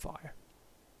heaviest fire.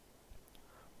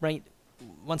 Right?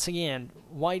 Once again,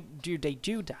 why do they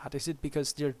do that? Is it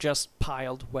because they're just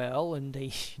piled well and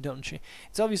they don't change?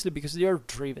 It's obviously because they're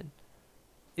driven.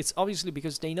 It's obviously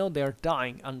because they know they're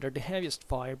dying under the heaviest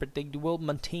fire, but they will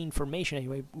maintain formation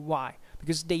anyway. Why?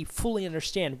 Because they fully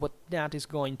understand what that is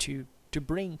going to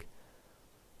bring.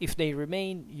 If they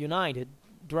remain united,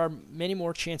 there are many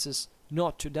more chances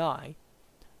not to die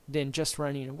than just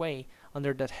running away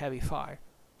under that heavy fire.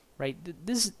 Right?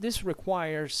 This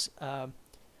requires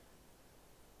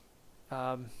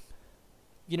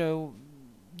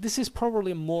this is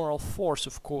probably a moral force,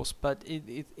 of course, but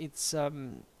it's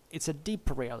a deep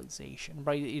realization,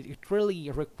 right? It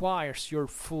really requires your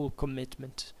full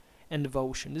commitment and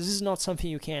devotion. This is not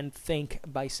something you can think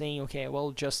by saying, okay,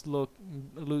 well, just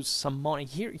lose some money.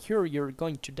 Here you're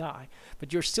going to die,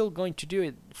 but you're still going to do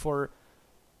it for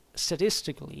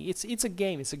statistically. It's a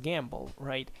game, it's a gamble,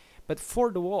 right? But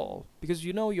for the wall, because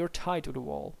you're tied to the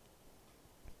wall,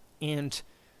 and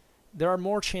there are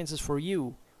more chances for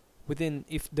you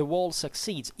if the wall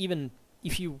succeeds, even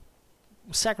if you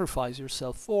sacrifice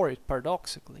yourself for it,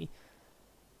 paradoxically,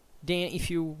 than if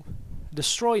you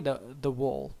destroy the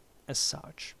wall as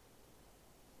such.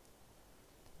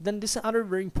 Then this other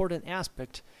very important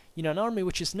aspect, an army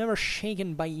which is never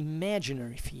shaken by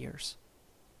imaginary fears.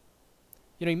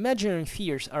 Imaginary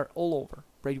fears are all over,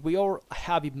 right? We all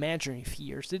have imaginary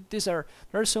fears. There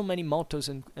are so many mottos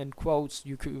and quotes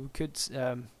you could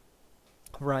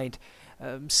write.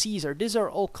 Caesar. These are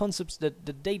all concepts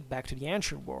that date back to the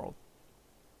ancient world.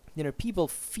 People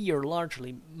fear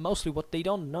mostly what they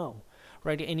don't know,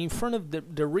 right? And in front of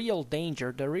the real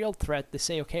danger, the real threat, they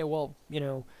say, okay, well,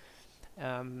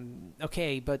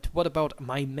 okay, but what about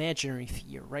my imaginary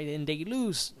fear, right? And they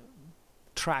lose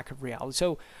track of reality.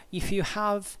 So if you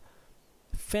have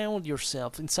found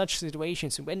yourself in such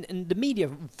situations, and the media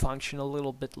function a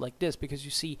little bit like this, because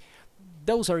you see,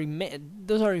 those are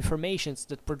informations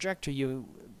that project to you,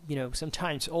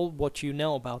 sometimes all what you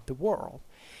know about the world.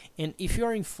 And if you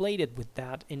are inflated with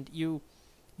that, and you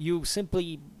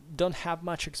simply don't have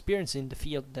much experience in the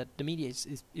field that the media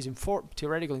is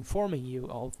theoretically informing you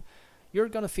of, you're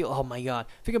gonna feel, oh my God.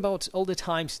 Think about all the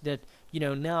times that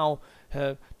now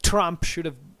Trump should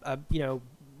have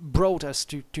brought us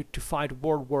to fight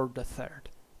World War III,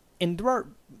 and there are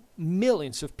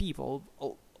millions of people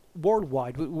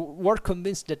worldwide were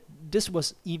convinced that this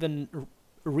was even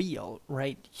real,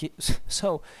 right?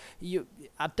 So you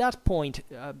at that point,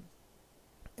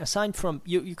 aside from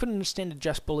you couldn't understand it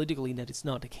just politically that it's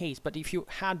not the case, but if you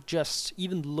had just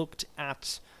even looked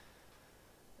at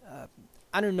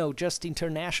just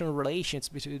international relations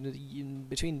between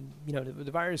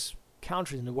the various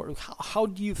countries in the world, how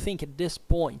do you think at this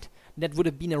point that would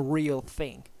have been a real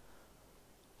thing?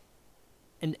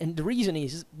 And the reason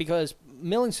is because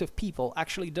millions of people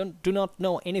actually do not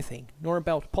know anything, nor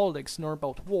about politics, nor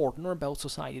about war, nor about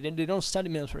society. They don't study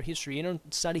military history. They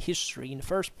don't study history in the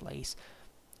first place.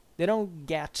 They don't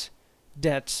get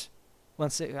that,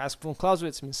 as Von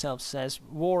Clausewitz himself says,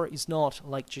 war is not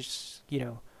like just,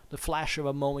 the flash of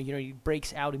a moment, it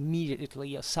breaks out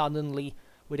immediately, suddenly,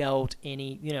 without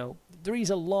any, there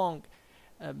is a long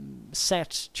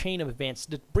set chain of events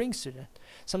that brings to that.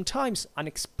 Sometimes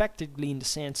unexpectedly, in the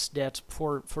sense that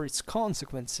for its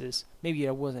consequences, maybe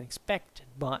it wasn't expected,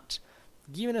 but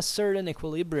given a certain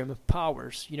equilibrium of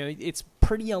powers, it's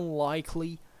pretty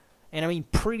unlikely, and I mean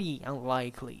pretty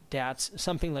unlikely, that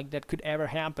something like that could ever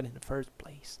happen in the first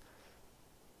place.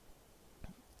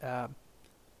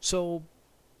 So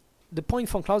the point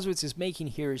von Clausewitz is making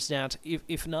here is that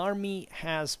if an army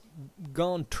has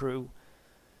gone through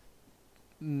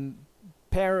mm,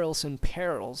 perils and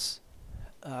perils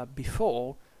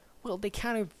before, well, they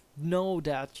kind of know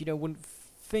that, you know, when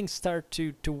things start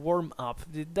to warm up,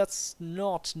 that's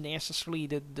not necessarily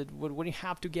that when you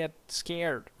have to get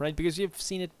scared, right? Because you've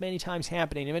seen it many times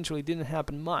happening. Eventually, it didn't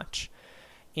happen much,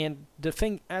 and the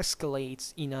thing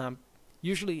escalates in a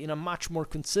usually in a much more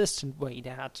consistent way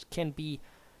that can be,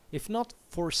 if not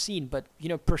foreseen, but, you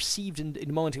know, perceived in the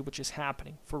moment in which is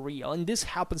happening for real. And this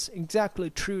happens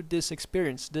exactly through this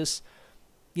experience, this,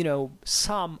 you know,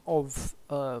 sum of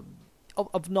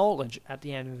knowledge at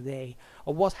the end of the day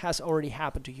of what has already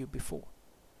happened to you before,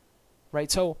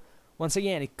 right? So once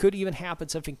again, it could even happen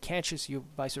something catches you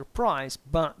by surprise,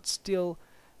 but still,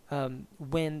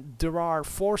 when there are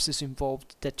forces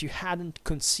involved that you hadn't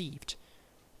conceived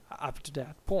up to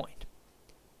that point.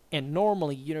 And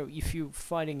normally, you know, if you're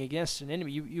fighting against an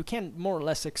enemy, you can more or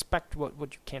less expect what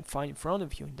you can find in front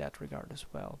of you in that regard as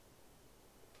well.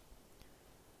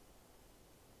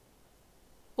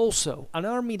 Also, an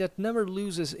army that never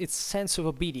loses its sense of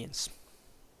obedience.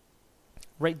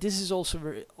 Right, this is also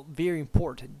very, very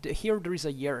important. Here there is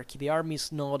a hierarchy. The army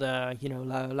is not a, you know,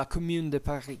 la commune de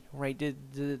Paris, right?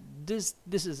 This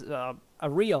is a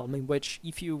realm in which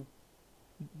if you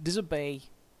disobey,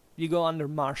 you go under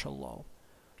martial law.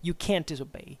 You can't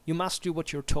disobey. You must do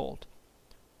what you're told,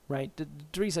 right?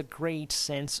 There is a great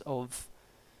sense of,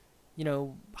 you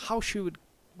know, how should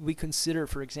we consider,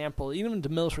 for example, even the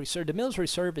military service. The military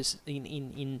service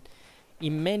in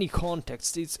many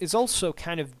contexts, it's also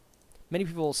kind of, many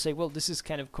people will say, well, this is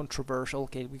kind of controversial.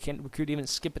 Okay, we could even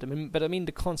skip it. But I mean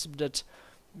the concept that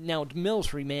now the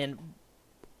military man,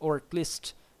 or at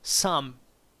least some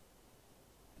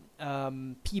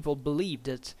people believe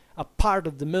that a part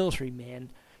of the military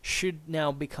man should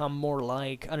now become more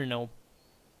like, I don't know,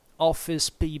 office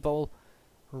people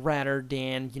rather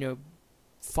than, you know,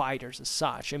 fighters as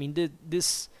such. I mean,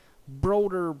 this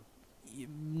broader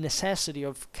necessity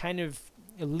of kind of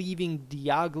leaving the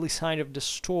ugly side of the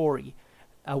story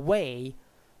away,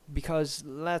 because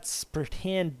let's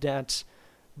pretend that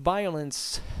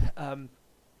violence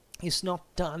is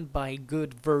not done by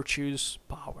good virtues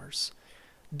powers.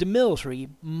 The military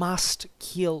must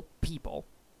kill people.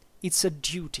 It's a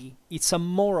duty. It's a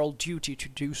moral duty to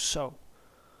do so.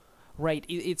 Right?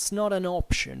 It's not an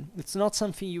option. It's not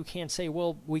something you can say,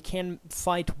 well, we can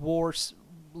fight wars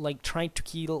like trying to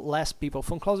kill less people.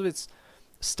 Von Clausewitz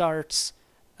starts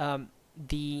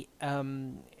the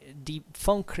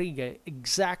Vom Kriege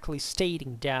exactly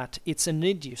stating that it's an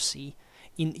idiocy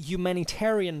in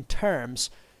humanitarian terms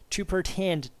to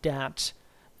pretend that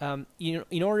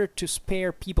in order to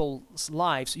spare people's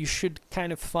lives, you should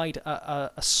kind of fight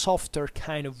a softer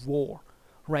kind of war,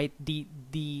 right?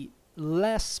 The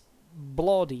less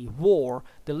bloody war,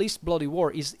 the least bloody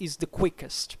war is the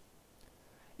quickest.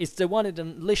 It's the one that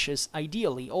unleashes,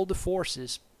 ideally, all the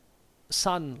forces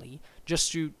suddenly,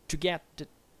 just to get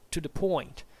to the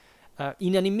point.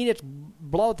 In an immediate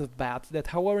bloodbath that,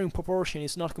 however in proportion,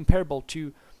 is not comparable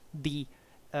to the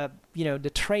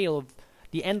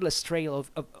the endless trail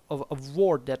of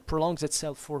war that prolongs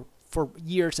itself for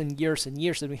years and years and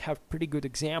years, and we have pretty good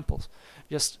examples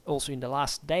just also in the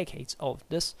last decades of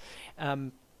this.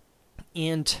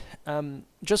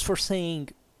 Just for saying,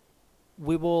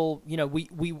 we will,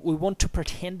 we want to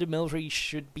pretend the military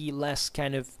should be less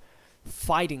kind of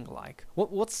fighting like.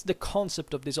 What's the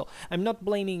concept of this all? I'm not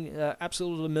blaming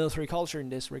absolutely military culture in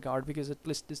this regard, because at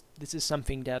least this is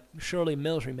something that surely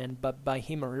military men, but by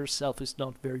him or herself, is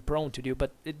not very prone to do.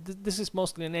 But this is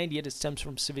mostly an idea that stems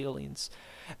from civilians.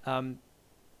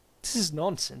 This is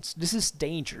nonsense. This is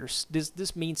dangerous.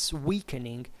 This means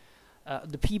weakening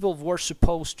the people who are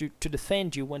supposed to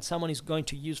defend you when someone is going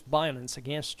to use violence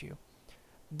against you.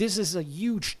 This is a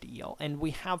huge deal, and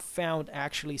we have found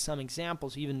actually some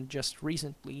examples even just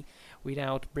recently,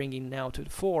 without bringing now to the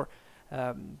fore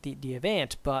the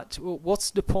event. But what's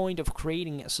the point of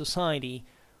creating a society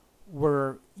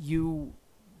where you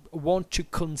want to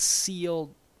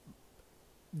conceal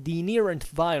the inherent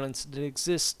violence that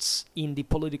exists in the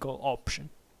political option,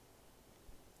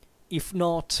 if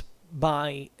not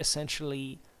by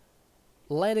essentially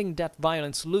letting that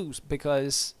violence loose,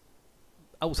 because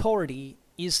authority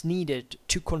is needed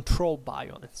to control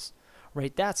violence,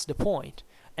 right? That's the point.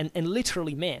 And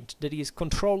literally meant that is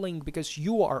controlling because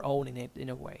you are owning it in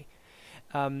a way.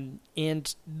 And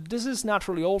this is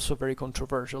naturally also very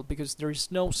controversial, because there is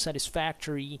no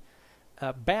satisfactory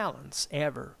balance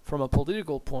ever from a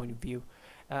political point of view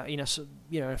in a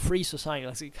free society.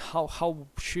 Like how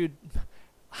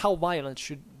violent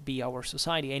should be our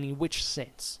society, and in which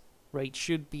sense, right?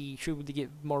 Should we give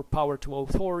more power to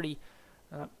authority,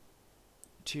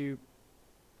 to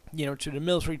to the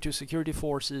military, to security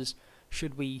forces?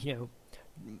 Should we,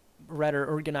 rather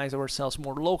organize ourselves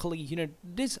more locally?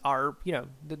 These are,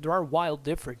 there are wild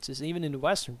differences even in the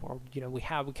Western world. We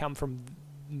come from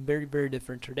very, very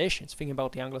different traditions. Thinking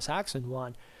about the Anglo-Saxon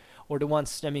one, or the one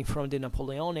stemming from the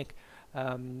Napoleonic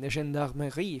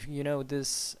gendarmerie.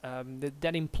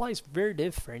 That implies very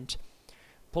different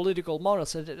political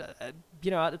models that,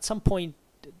 at some point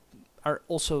are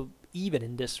also even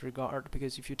in this regard,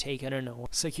 because if you take, I don't know,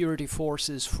 security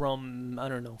forces from, I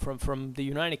don't know, from the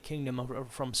United Kingdom or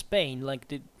from Spain,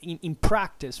 like in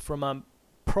practice, from a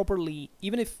properly,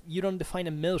 even if you don't define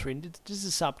a military, this is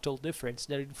a subtle difference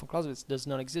that for Clausewitz does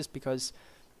not exist, because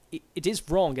it is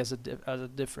wrong as a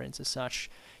difference as such.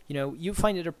 You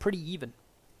find it are pretty even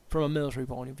from a military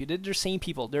point of view. They're the same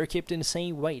people, they're equipped in the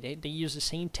same way, they use the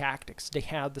same tactics, they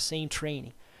have the same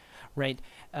training. Right,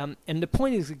 and the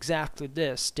point is exactly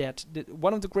this: that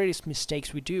one of the greatest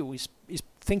mistakes we do is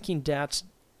thinking that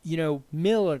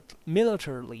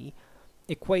militarily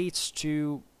equates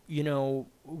to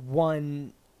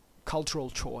one cultural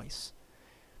choice,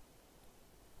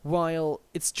 while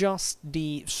it's just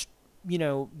this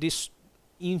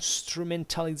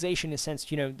instrumentalization, in a sense,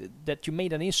 that you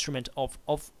made an instrument of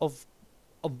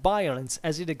violence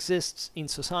as it exists in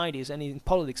societies and in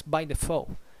politics by the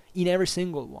foe, in every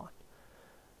single one.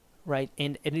 Right,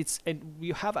 and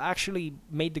you have actually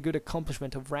made the good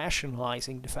accomplishment of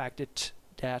rationalizing the fact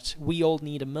that we all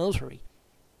need a military,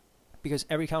 because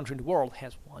every country in the world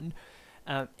has one,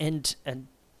 and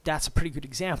that's a pretty good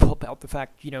example about the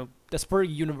fact, that's a very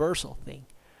universal thing,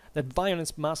 that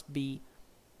violence must be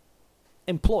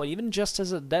employed, even just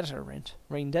as a deterrent,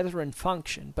 right, deterrent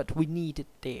function, but we need it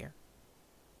there,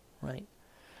 right?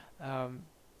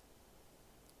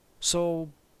 So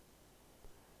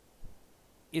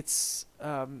it's,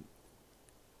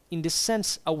 in this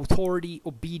sense, authority,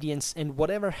 obedience, and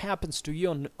whatever happens to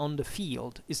you on the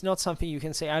field is not something you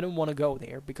can say, I don't want to go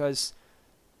there, because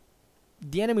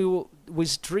the enemy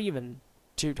was driven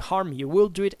to harm you, will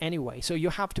do it anyway, so you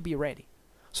have to be ready.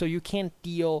 So you can't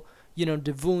deal,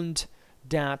 the wound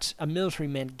that a military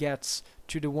man gets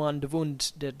to the wound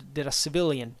that a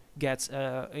civilian gets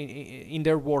in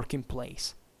their working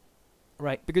place,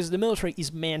 right? Because the military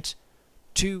is meant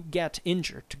to get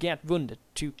injured, to get wounded,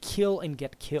 to kill and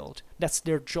get killed. That's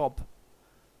their job.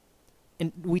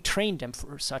 And we train them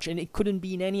for such, and it couldn't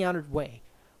be in any other way,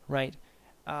 right?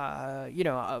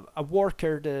 A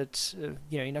worker that,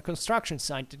 in a construction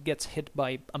site that gets hit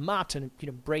by a mat and,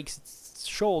 breaks its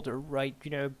shoulder, right?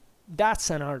 That's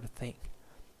another thing,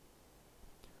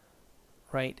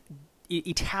 right?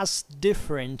 It has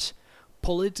different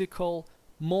political,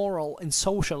 moral, and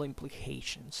social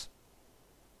implications.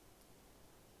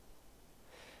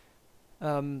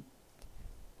 Then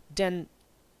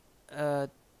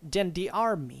the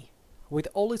army, with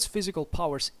all its physical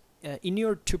powers,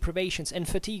 inured to privations and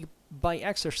fatigue by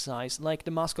exercise, like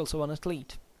the muscles of an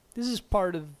athlete. This is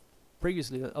part of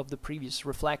the previous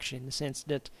reflection, in the sense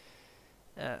that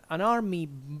an army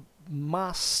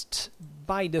must,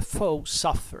 by default,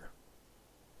 suffer.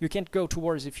 You can't go to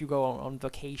wars if you go on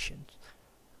vacation,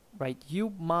 right?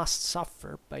 You must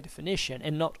suffer by definition,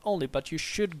 and not only, but you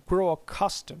should grow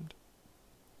accustomed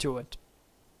to it.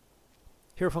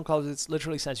 Here Von Clausewitz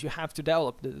literally says you have to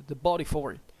develop the body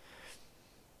for it,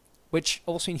 which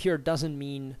also in here doesn't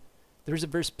mean there's a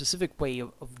very specific way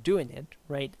of doing it,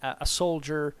 right? A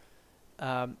soldier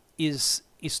is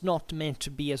not meant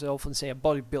to be, as I often say, a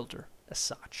bodybuilder as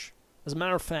such. As a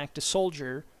matter of fact, a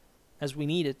soldier, as we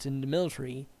need it in the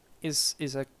military, is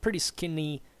a pretty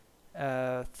skinny,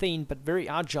 thin, but very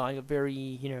agile,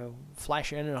 very,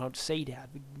 flashy, I don't know how to say that,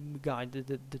 guy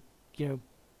that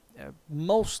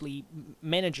mostly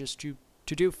manages to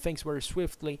do things very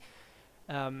swiftly,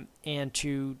 and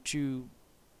to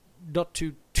not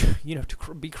to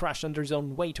be crushed under his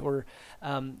own weight, or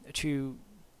to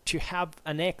have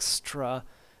an extra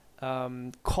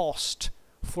cost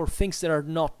for things that are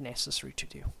not necessary to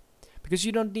do, because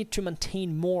you don't need to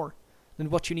maintain more than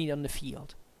what you need on the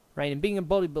field, right? And being a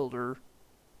bodybuilder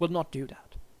will not do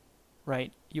that,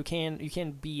 right? You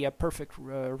can be a perfect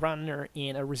runner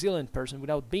and a resilient person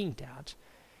without being that,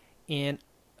 and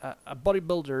a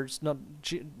bodybuilder is not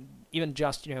even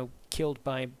just killed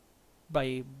by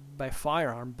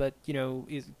firearm, but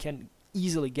it can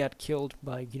easily get killed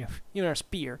by even a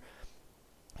spear.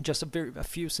 Just a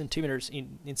few centimeters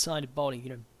inside the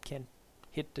body, can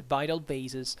hit the vital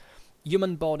bases.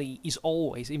 Human body is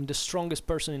always, even the strongest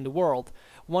person in the world,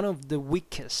 one of the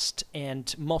weakest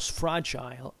and most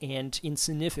fragile and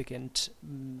insignificant,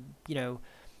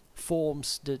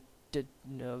 forms, the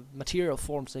material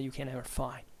forms that you can ever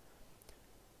find.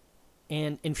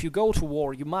 And if you go to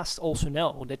war, you must also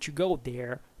know that you go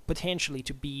there potentially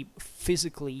to be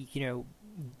physically,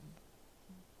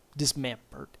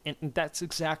 dismembered, and that's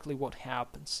exactly what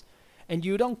happens. And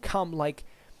you don't come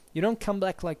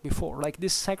back like before. Like,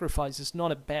 this sacrifice is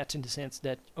not a bet in the sense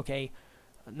that, okay,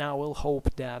 now we'll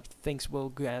hope that things will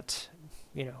get,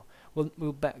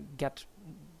 get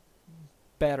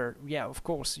better. Yeah, of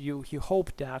course, you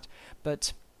hope that,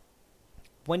 but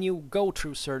when you go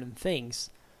through certain things,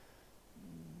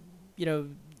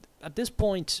 at this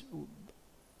point,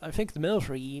 I think the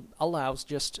military allows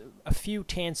just a few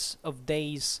tens of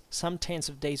days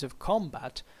of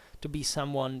combat to be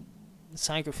someone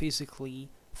psychophysically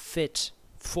fit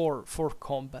for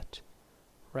combat,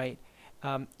 right?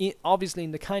 Obviously,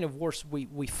 in the kind of wars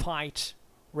we fight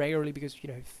regularly, because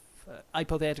if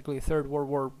hypothetically a third World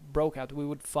War broke out, we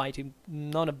would fight in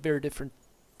not a very different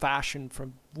fashion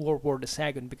from World War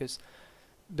II, because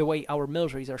the way our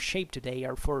militaries are shaped today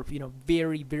are for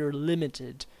very, very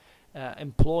limited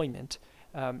employment,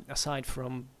 aside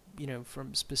from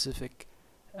from specific,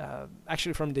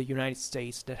 actually from the United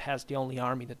States, that has the only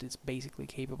army that is basically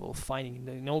capable of fighting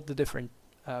in all the different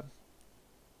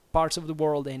parts of the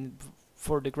world and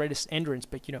for the greatest endurance.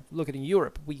 But look at in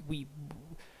Europe, we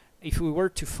if we were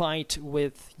to fight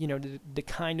with the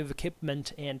kind of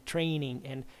equipment and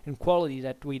training and quality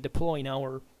that we deploy in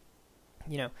our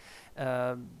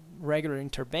regular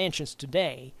interventions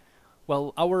today,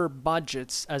 well, our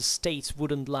budgets as states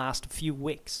wouldn't last a few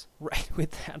weeks, right,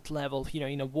 with that level,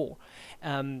 in a war.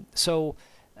 So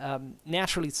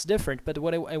naturally it's different, but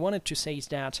what I wanted to say is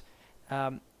that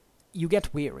you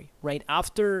get weary, right?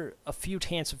 After a few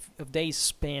tens of days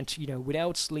spent,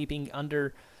 without sleeping,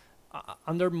 under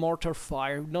mortar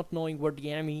fire, not knowing where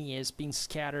the enemy is, being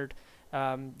scattered,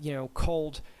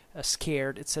 cold,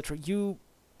 scared, etc. You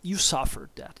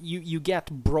suffered that. You get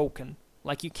broken.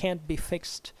 Like, you can't be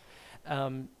fixed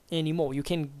anymore. You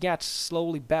can get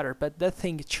slowly better, but that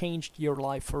thing changed your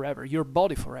life forever, your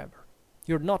body forever.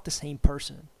 You're not the same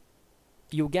person.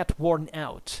 You get worn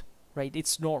out, right?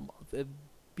 It's normal. The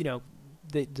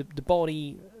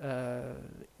body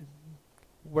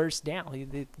wears down.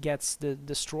 It gets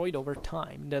destroyed over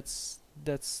time. That's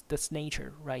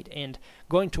nature, right? And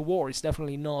going to war is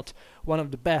definitely not one of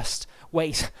the best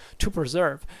ways to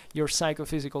preserve your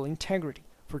psychophysical integrity,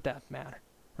 for that matter,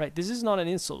 right? This is not an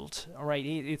insult, all right?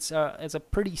 It's a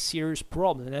pretty serious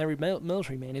problem, and every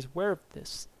military man is aware of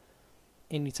this,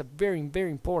 and it's a very,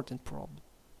 very important problem.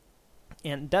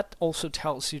 And that also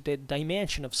tells you the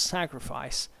dimension of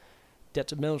sacrifice that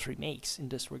the military makes in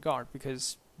this regard,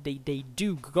 because they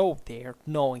do go there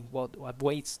knowing what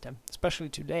awaits them, especially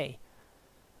today,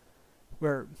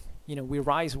 where we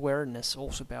raise awareness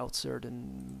also about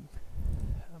certain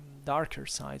darker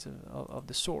sides of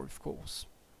the sword, of course.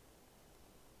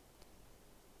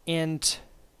 And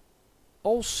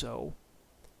also,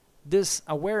 this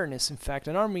awareness, in fact,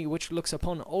 an army which looks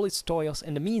upon all its toils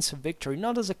and the means of victory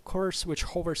not as a curse which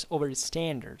hovers over its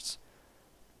standards,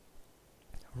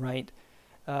 right?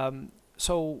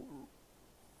 So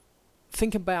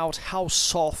think about how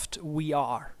soft we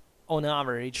are on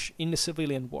average in the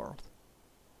civilian world,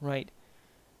 right?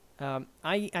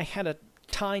 I had a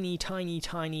tiny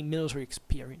military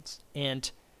experience,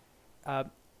 and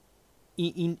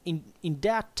in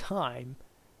that time,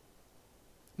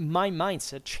 my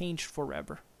mindset changed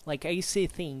forever. Like, I see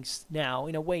things now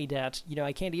in a way that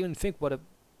I can't even think what a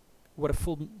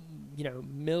full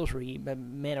military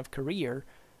man of career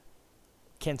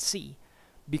can see,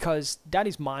 because that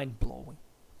is mind-blowing,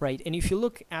 right? And if you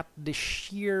look at the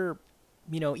sheer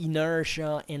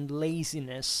inertia and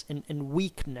laziness and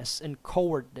weakness and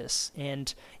cowardice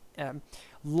and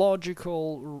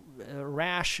logical,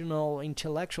 rational,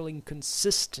 intellectual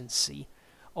inconsistency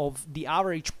of the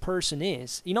average person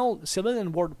is,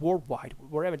 civilian world worldwide,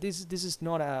 wherever. This is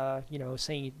not a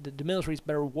saying the military is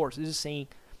better or worse. This is saying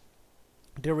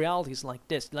the reality is like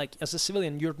this. Like, as a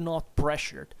civilian, you're not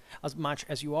pressured as much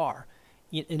as you are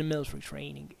in a military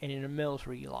training and in a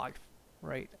military life,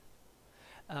 right?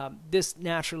 This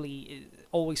naturally,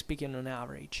 always speaking on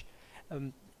average,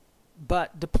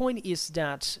 but the point is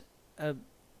that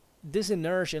this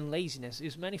inertia and laziness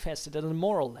is manifested at a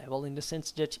moral level, in the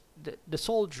sense that the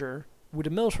soldier with a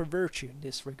military virtue in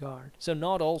this regard, so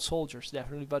not all soldiers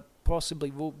definitely, but possibly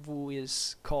who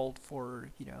is called for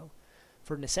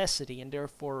for necessity, and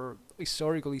therefore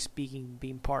historically speaking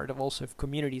being part of also of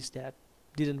communities that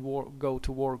didn't go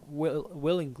to war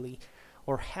willingly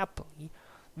or happily,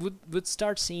 would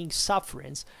start seeing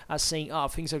sufferance as saying, oh,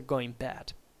 things are going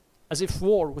bad, as if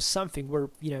war was something where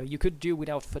you could do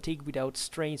without fatigue, without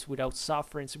strains, without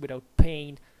sufferance, without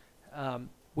pain,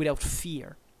 without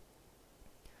fear.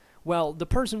 well, the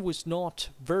person who is not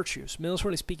virtuous,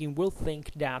 militarily speaking, will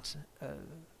think that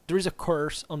there is a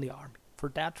curse on the army for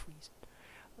that reason.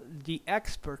 The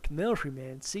expert military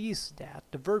man sees that,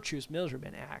 the virtuous military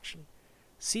man actually,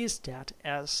 sees that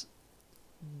as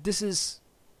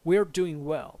we're doing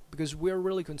well, because we're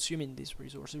really consuming these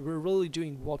resources, we're really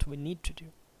doing what we need to do.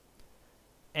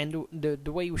 And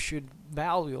the way we should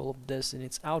value all of this and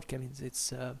its outcome is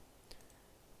it's on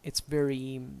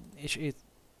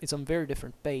very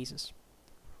different basis,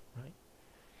 right?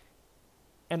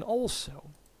 And also,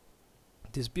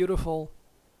 this beautiful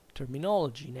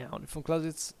terminology now, von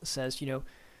Clausewitz says, a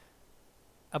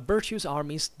virtuous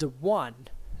army is the one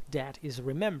that is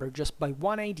remembered just by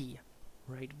one idea,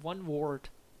 right? One word,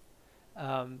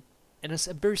 and it's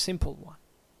a very simple one.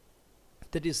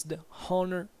 That is the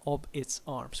honor of its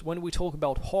arms. When we talk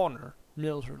about honor,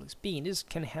 militarily speaking, this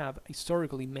can have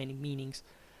historically many meanings,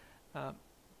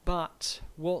 but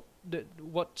what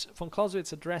von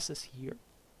Clausewitz addresses here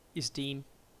is the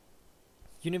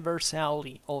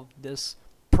universality of this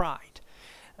pride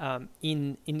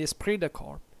in this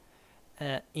Priedekorps,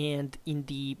 and in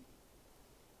the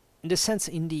sense,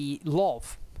 in the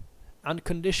love,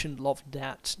 unconditioned love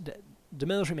that the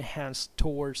military has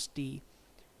towards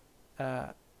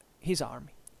his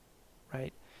army,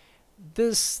 right?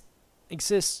 This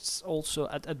exists also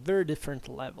at very different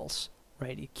levels,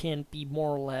 right? It can be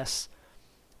more or less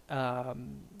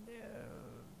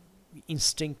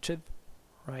instinctive,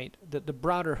 right? The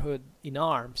brotherhood in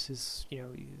arms is,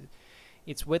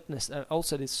 it's witnessed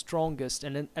also at its strongest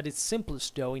and at its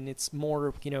simplest, though, in its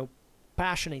more,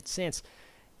 passionate sense,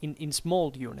 in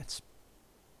small units,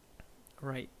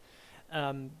 right?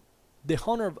 The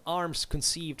honor of arms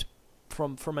conceived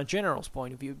from a general's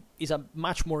point of view is a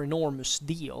much more enormous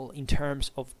deal in terms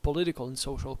of political and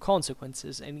social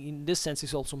consequences, and in this sense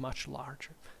is also much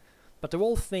larger. But the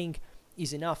whole thing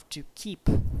is enough to keep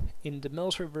in the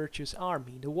military virtuous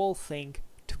army the whole thing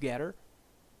together,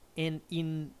 and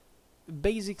in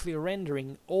basically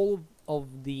rendering all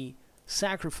of the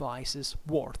sacrifices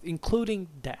worth, including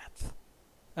death,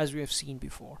 as we have seen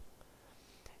before,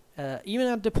 even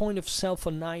at the point of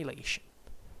self-annihilation.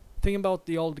 Think about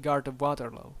the old guard of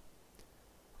Waterloo,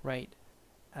 right?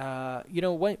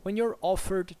 When you're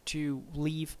offered to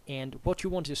leave and what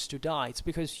you want is to die, it's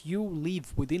because you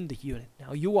live within the unit.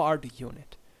 Now you are the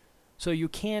unit, so you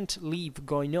can't leave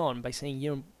going on by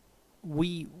saying,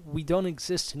 we don't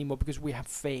exist anymore because we have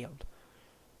failed,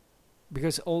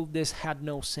 because all this had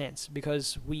no sense,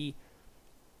 because we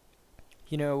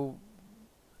can't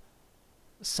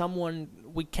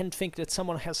think that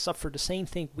someone has suffered the same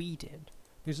thing we did,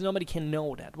 because nobody can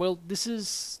know that. Well, this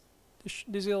is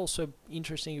also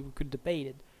interesting if we could debate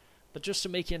it, but just to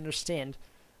make you understand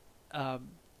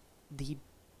the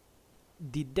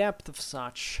depth of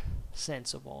such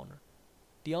sense of honor,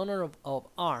 the honor of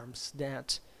arms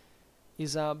that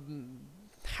is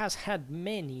has had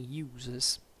many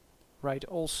uses, right?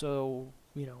 Also,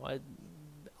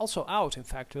 also out, in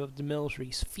fact, of the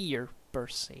military sphere per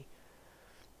se,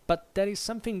 but that is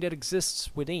something that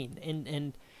exists within,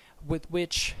 and with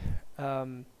which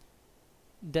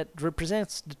that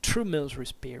represents the true military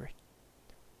spirit,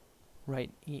 right,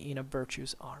 in a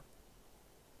virtuous arm.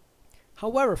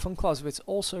 However, von Clausewitz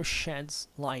also sheds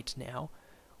light now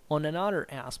on another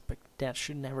aspect that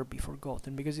should never be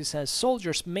forgotten, because he says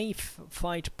soldiers may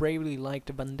fight bravely like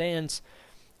the Vendeans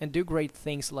and do great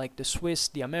things like the Swiss,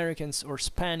 the Americans, or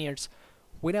Spaniards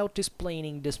without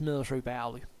displaying this military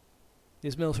value,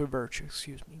 this military virtue,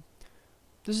 excuse me.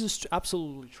 This is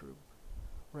absolutely true,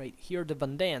 right? Here, the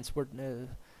Vendeans were,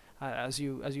 as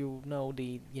you know,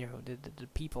 the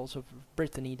peoples of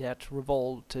Brittany that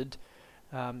revolted,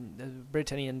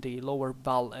 Brittany and the Loire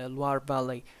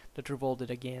Valley that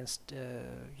revolted against,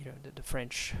 the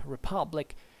French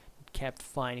Republic, kept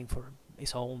fighting for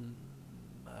its own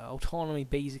autonomy,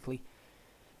 basically,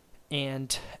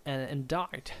 and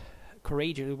died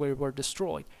courageously, were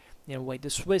destroyed. In a way, the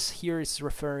Swiss here is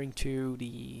referring to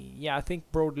I think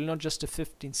broadly not just the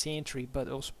 15th century, but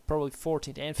also probably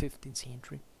 14th and 15th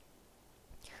century.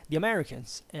 The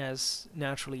Americans, as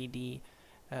naturally the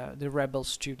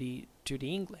rebels to the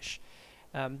English.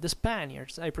 The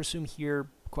Spaniards, I presume here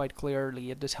quite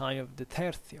clearly at the time of the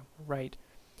Tercio, right?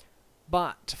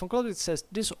 But von Clausewitz says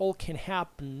this all can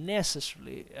happen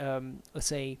necessarily, let's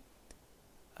say,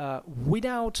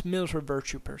 without military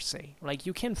virtue per se. Like,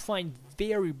 you can find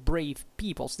very brave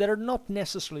peoples that are not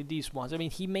necessarily these ones. I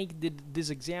mean, he made this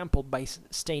example by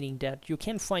stating that you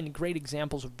can find great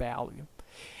examples of value,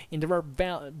 and there are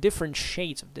different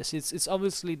shades of this. It's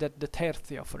obviously that the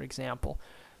Tercio, for example,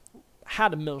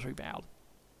 had a military value,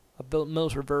 a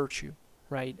military virtue,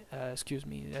 right? Excuse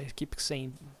me, I keep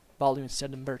saying value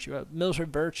instead of virtue. Military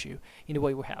virtue in the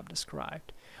way we have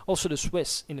described. Also, the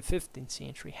Swiss in the 15th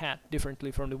century had, differently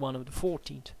from the one of the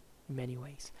 14th in many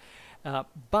ways.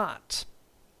 But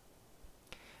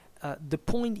the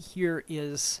point here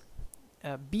is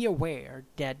be aware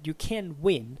that you can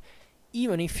win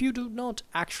even if you do not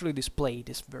actually display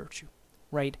this virtue,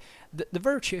 right? The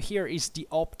virtue here is the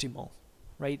optimal,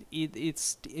 right?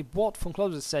 It's what von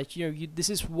Clausewitz said, this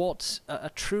is what a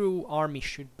true army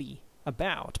should be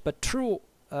about. But true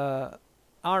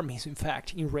armies, in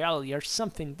fact, in reality, are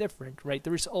something different, right?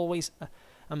 There is always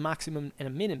a maximum and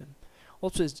a minimum.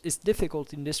 Also, it's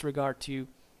difficult in this regard to,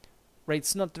 right?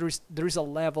 It's not there is a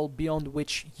level beyond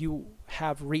which you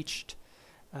have reached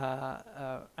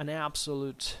an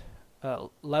absolute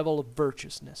level of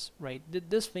virtuousness, right?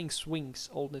 This thing swings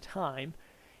all the time,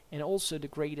 and also the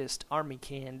greatest army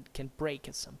can break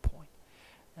at some point,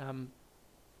 and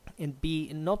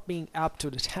not being up to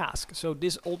the task. So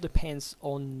this all depends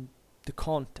on the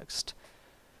context.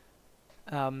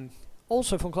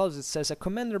 Also, von Clausewitz says a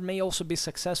commander may also be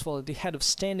successful at the head of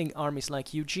standing armies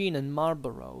like Eugene and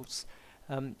Marlborough's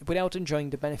without enjoying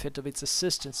the benefit of its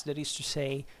assistance. That is to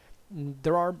say,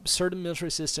 there are certain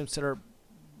military systems that are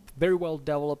very well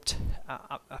developed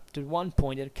up to one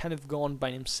point, that kind of go on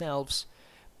by themselves,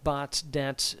 but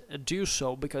that do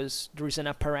so because there is an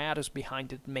apparatus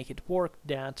behind it to make it work,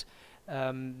 that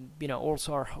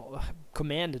also are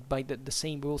commanded by the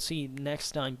same. We'll see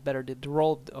next time better the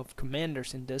role of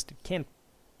commanders in this that can,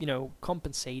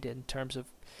 compensate in terms of,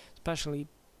 especially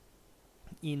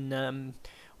in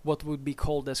what would be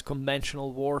called as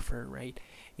conventional warfare, right?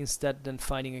 Instead than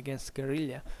fighting against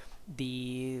guerrilla,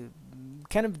 the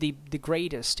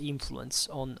greatest influence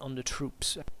on the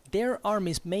troops. Their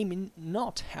armies may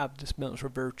not have this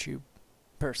military virtue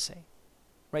per se,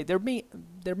 right? There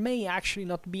may actually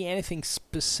not be anything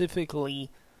specifically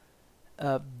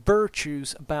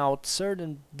virtues about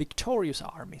certain victorious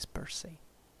armies per se.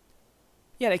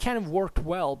 Yeah, they kind of worked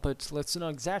well, but let's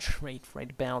not exaggerate, right,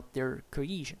 about their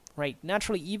cohesion, right?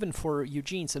 Naturally, even for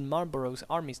Eugene's and Marlborough's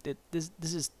armies, this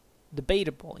is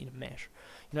debatable in a measure.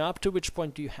 Up to which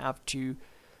point do you have to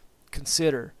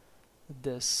consider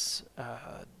this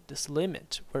this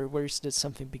limit, where is that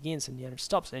something begins and the other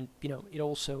stops, and it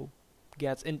also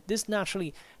gets, and this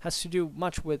naturally has to do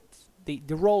much with the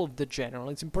role of the general.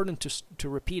 It's important to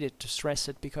repeat it, to stress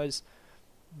it, because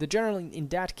the general in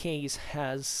that case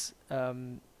has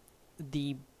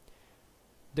the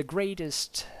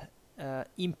greatest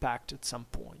impact at some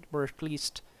point, or at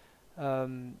least a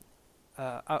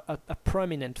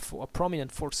prominent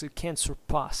force that can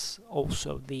surpass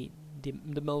also the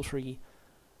military,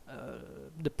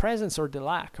 the presence or the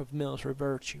lack of military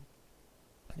virtue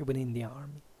within the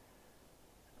army.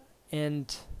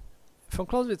 And von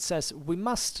Clausewitz says, we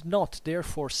must not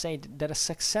therefore say that a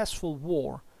successful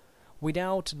war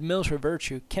without military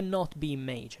virtue cannot be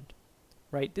imagined,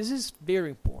 right? This is very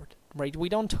important, right? We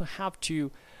don't have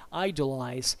to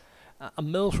idolize a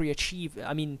military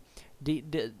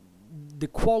the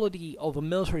quality of a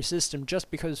military system just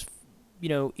because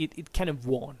it kind of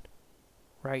won,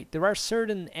 right? There are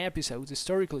certain episodes,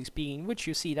 historically speaking, in which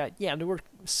you see that there were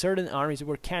certain armies that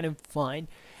were kind of fine,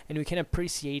 and we can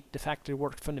appreciate the fact that it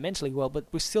worked fundamentally well, but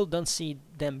we still don't see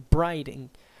them briding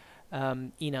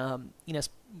in a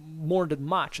more than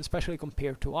much, especially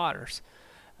compared to others.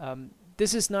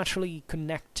 This is naturally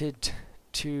connected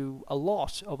to a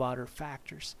lot of other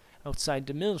factors outside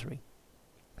the military.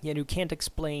 You can't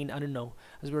explain, I don't know,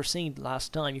 as we were saying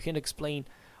last time, you can't explain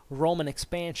Roman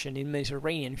expansion in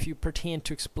Mediterranean if you pretend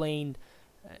to explain,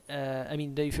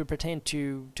 if you pretend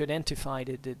to identify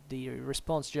the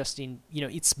response just in,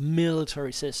 its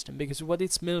military system, because what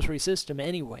its military system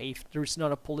anyway, if there is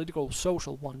not a political,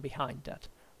 social one behind that,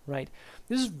 right?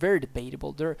 This is very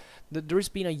debatable. There's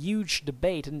been a huge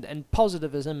debate, and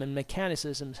positivism and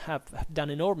mechanicism have done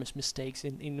enormous mistakes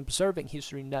in observing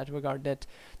history in that regard. That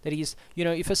is,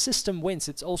 if a system wins,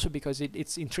 it's also because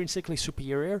it's intrinsically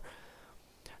superior.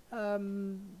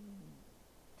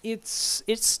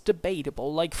 It's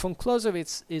debatable. Like von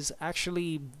Clausewitz is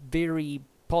actually very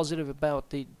positive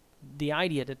about the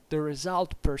idea that the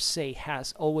result per se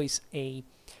has always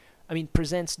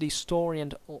presents the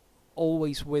historian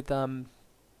always with the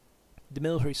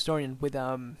military historian with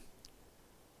the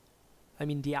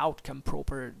outcome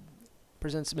proper,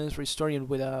 presents the military historian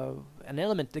with an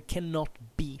element that cannot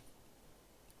be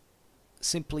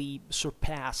simply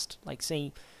surpassed, like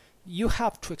saying you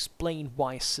have to explain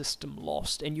why a system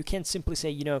lost, and you can't simply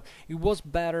say it was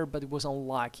better but it was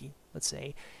unlucky, let's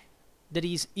say. That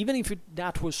is, even if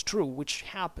that was true, which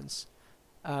happens,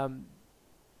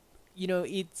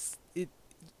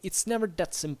 it's never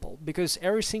that simple, because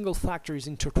every single factor is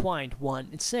intertwined, one.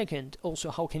 And second,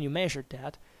 also, how can you measure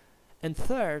that? And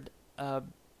third,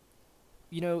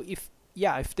 if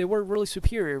they were really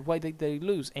superior, why did they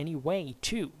lose anyway,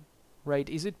 too? Right?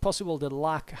 Is it possible the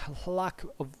lack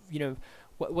of,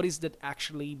 what is that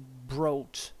actually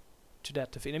brought to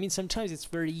that defeat? I mean, sometimes it's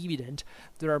very evident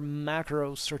there are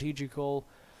macro strategical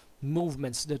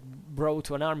movements that brought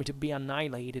to an army to be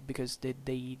annihilated because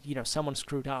they someone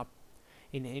screwed up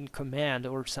in command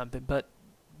or something. But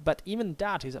even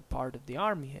that is a part of the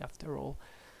army after all.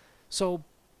 So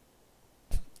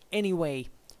anyway,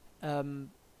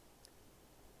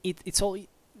 it's all.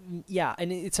 Yeah,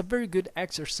 and it's a very good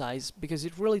exercise because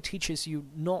it really teaches you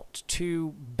not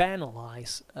to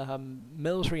banalize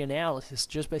military analysis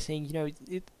just by saying,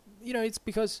 it's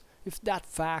because if that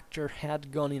factor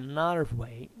had gone in another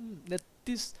way, that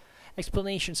these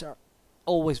explanations are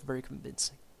always very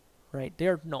convincing, right?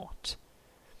 They're not.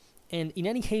 And in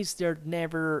any case, they're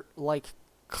never like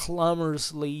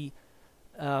clamorously,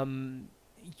 if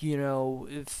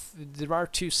there are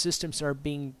two systems that are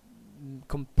being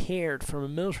compared from a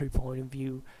military point of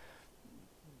view,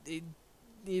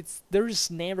 there is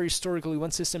never historically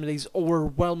one system that is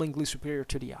overwhelmingly superior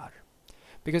to the other,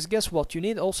 because guess what, you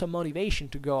need also motivation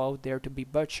to go out there to be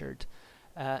butchered,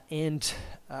 and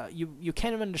you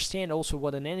kind of understand also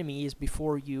what an enemy is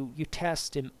before you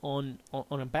test him on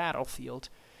a battlefield,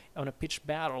 on a pitched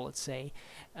battle, let's say,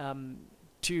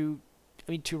 to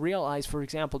realize, for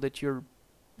example, that you're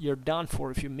done for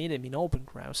if you meet him in open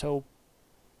ground. So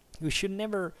we should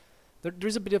never.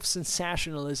 There's a bit of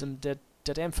sensationalism that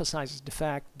emphasizes the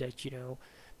fact that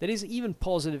that is even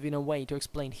positive in a way to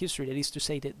explain history. That is to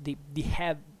say that the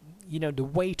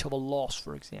weight of a loss,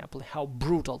 for example, how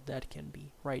brutal that can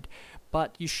be, right?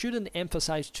 But you shouldn't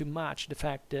emphasize too much the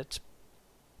fact that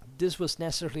this was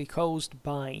necessarily caused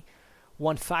by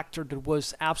one factor that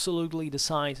was absolutely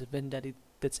decisive and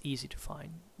that's easy to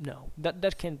find. No,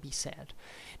 that can't be said.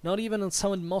 Not even on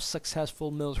some of the most successful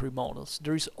military models.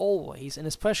 There is always, and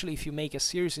especially if you make a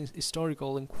serious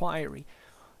historical inquiry,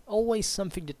 always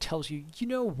something that tells you,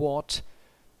 what,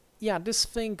 yeah, this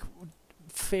thing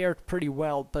fared pretty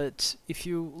well, but if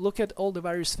you look at all the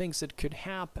various things that could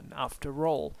happen after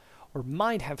all, or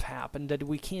might have happened that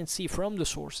we can't see from the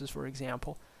sources, for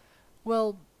example,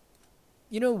 well,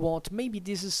 you know what, maybe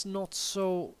this is not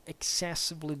so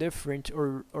excessively different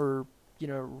or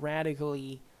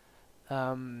radically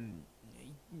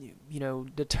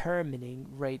determining,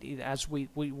 right, as we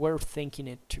were thinking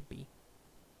it to be.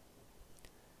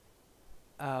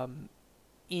 And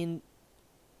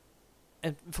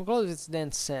von Clausewitz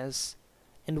then says,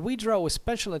 and we draw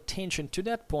special attention to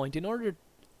that point in order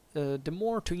the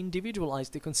more to individualize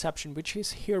the conception which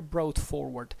is here brought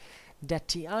forward, that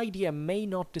the idea may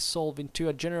not dissolve into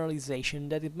a generalization,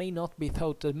 that it may not be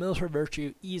thought that military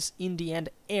virtue is in the end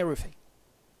everything.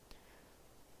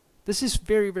 This is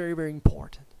very, very, very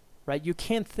important, right? You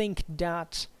can't think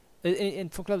that,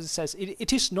 and von Clausewitz says,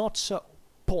 it is not so,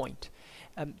 point.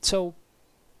 So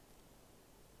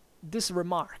this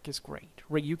remark is great,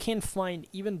 right? You can't find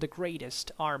even the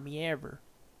greatest army ever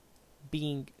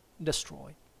being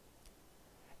destroyed.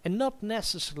 And not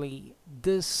necessarily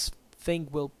this thing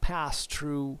will pass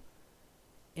through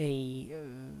a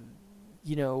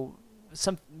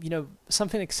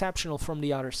something exceptional from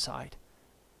the other side,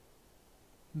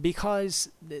 because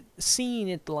seeing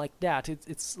it like that,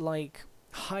 it's like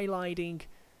highlighting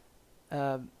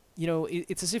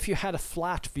it's as if you had a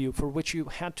flat view for which you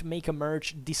had to make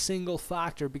emerge the single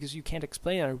factor because you can't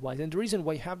explain it otherwise. And the reason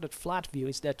why you have that flat view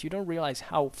is that you don't realize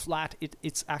how flat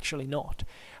it's actually not,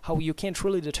 how you can't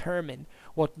really determine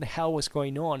what the hell was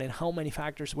going on and how many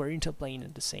factors were interplaying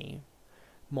at the same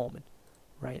moment,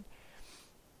 right?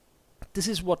 This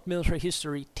is what military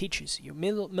history teaches you.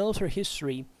 Military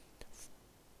history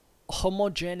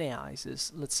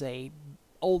homogenizes, let's say,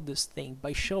 all this thing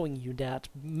by showing you that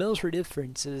military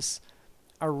differences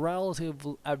are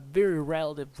very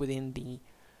relative within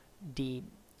the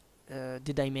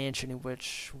dimension in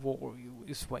which war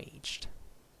is waged,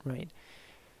 right?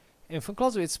 And von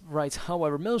Clausewitz writes,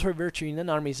 however, military virtue in an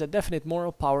army is a definite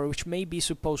moral power which may be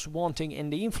supposed wanting,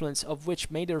 and the influence of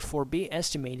which may therefore be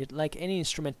estimated, like any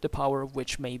instrument, the power of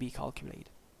which may be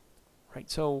calculated, right?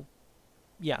 So,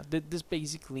 yeah, this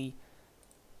basically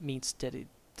means that it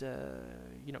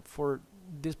for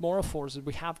these moral forces,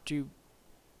 we have to,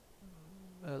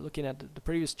 looking at the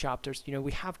previous chapters,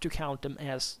 we have to count them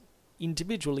as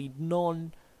individually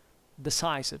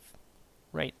non-decisive,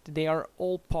 right? They are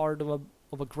all part of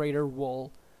a greater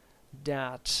whole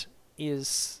that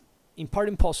is in part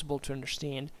impossible to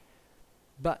understand,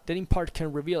 but that in part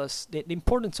can reveal us the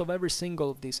importance of every single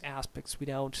of these aspects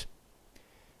without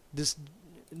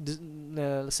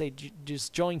let's say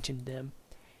disjointing them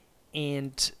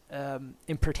and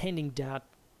pretending that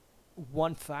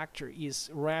one factor is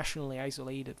rationally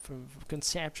isolated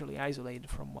conceptually isolated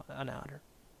from another,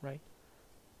 right?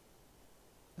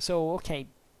 So okay,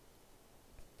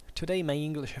 today my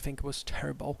English I think was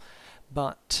terrible,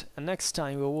 but next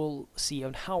time we will see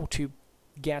on how to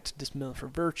get this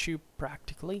military virtue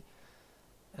practically,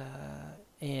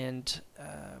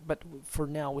 but for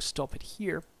now we'll stop it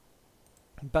here.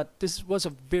 But this was a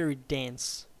very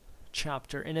dense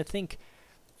chapter, and I think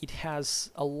it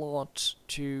has a lot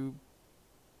to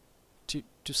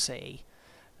say,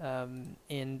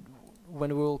 and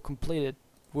when we will complete it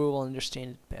we will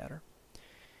understand it better.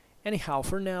 Anyhow,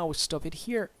 for now we'll stop it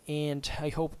here, and I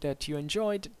hope that you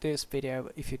enjoyed this video.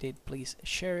 If you did, please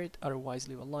share it, otherwise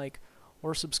leave a like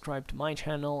or subscribe to my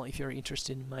channel if you're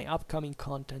interested in my upcoming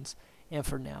contents. And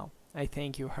for now, I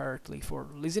thank you heartily for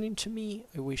listening to me.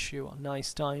 I wish you a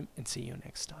nice time and see you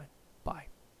next time.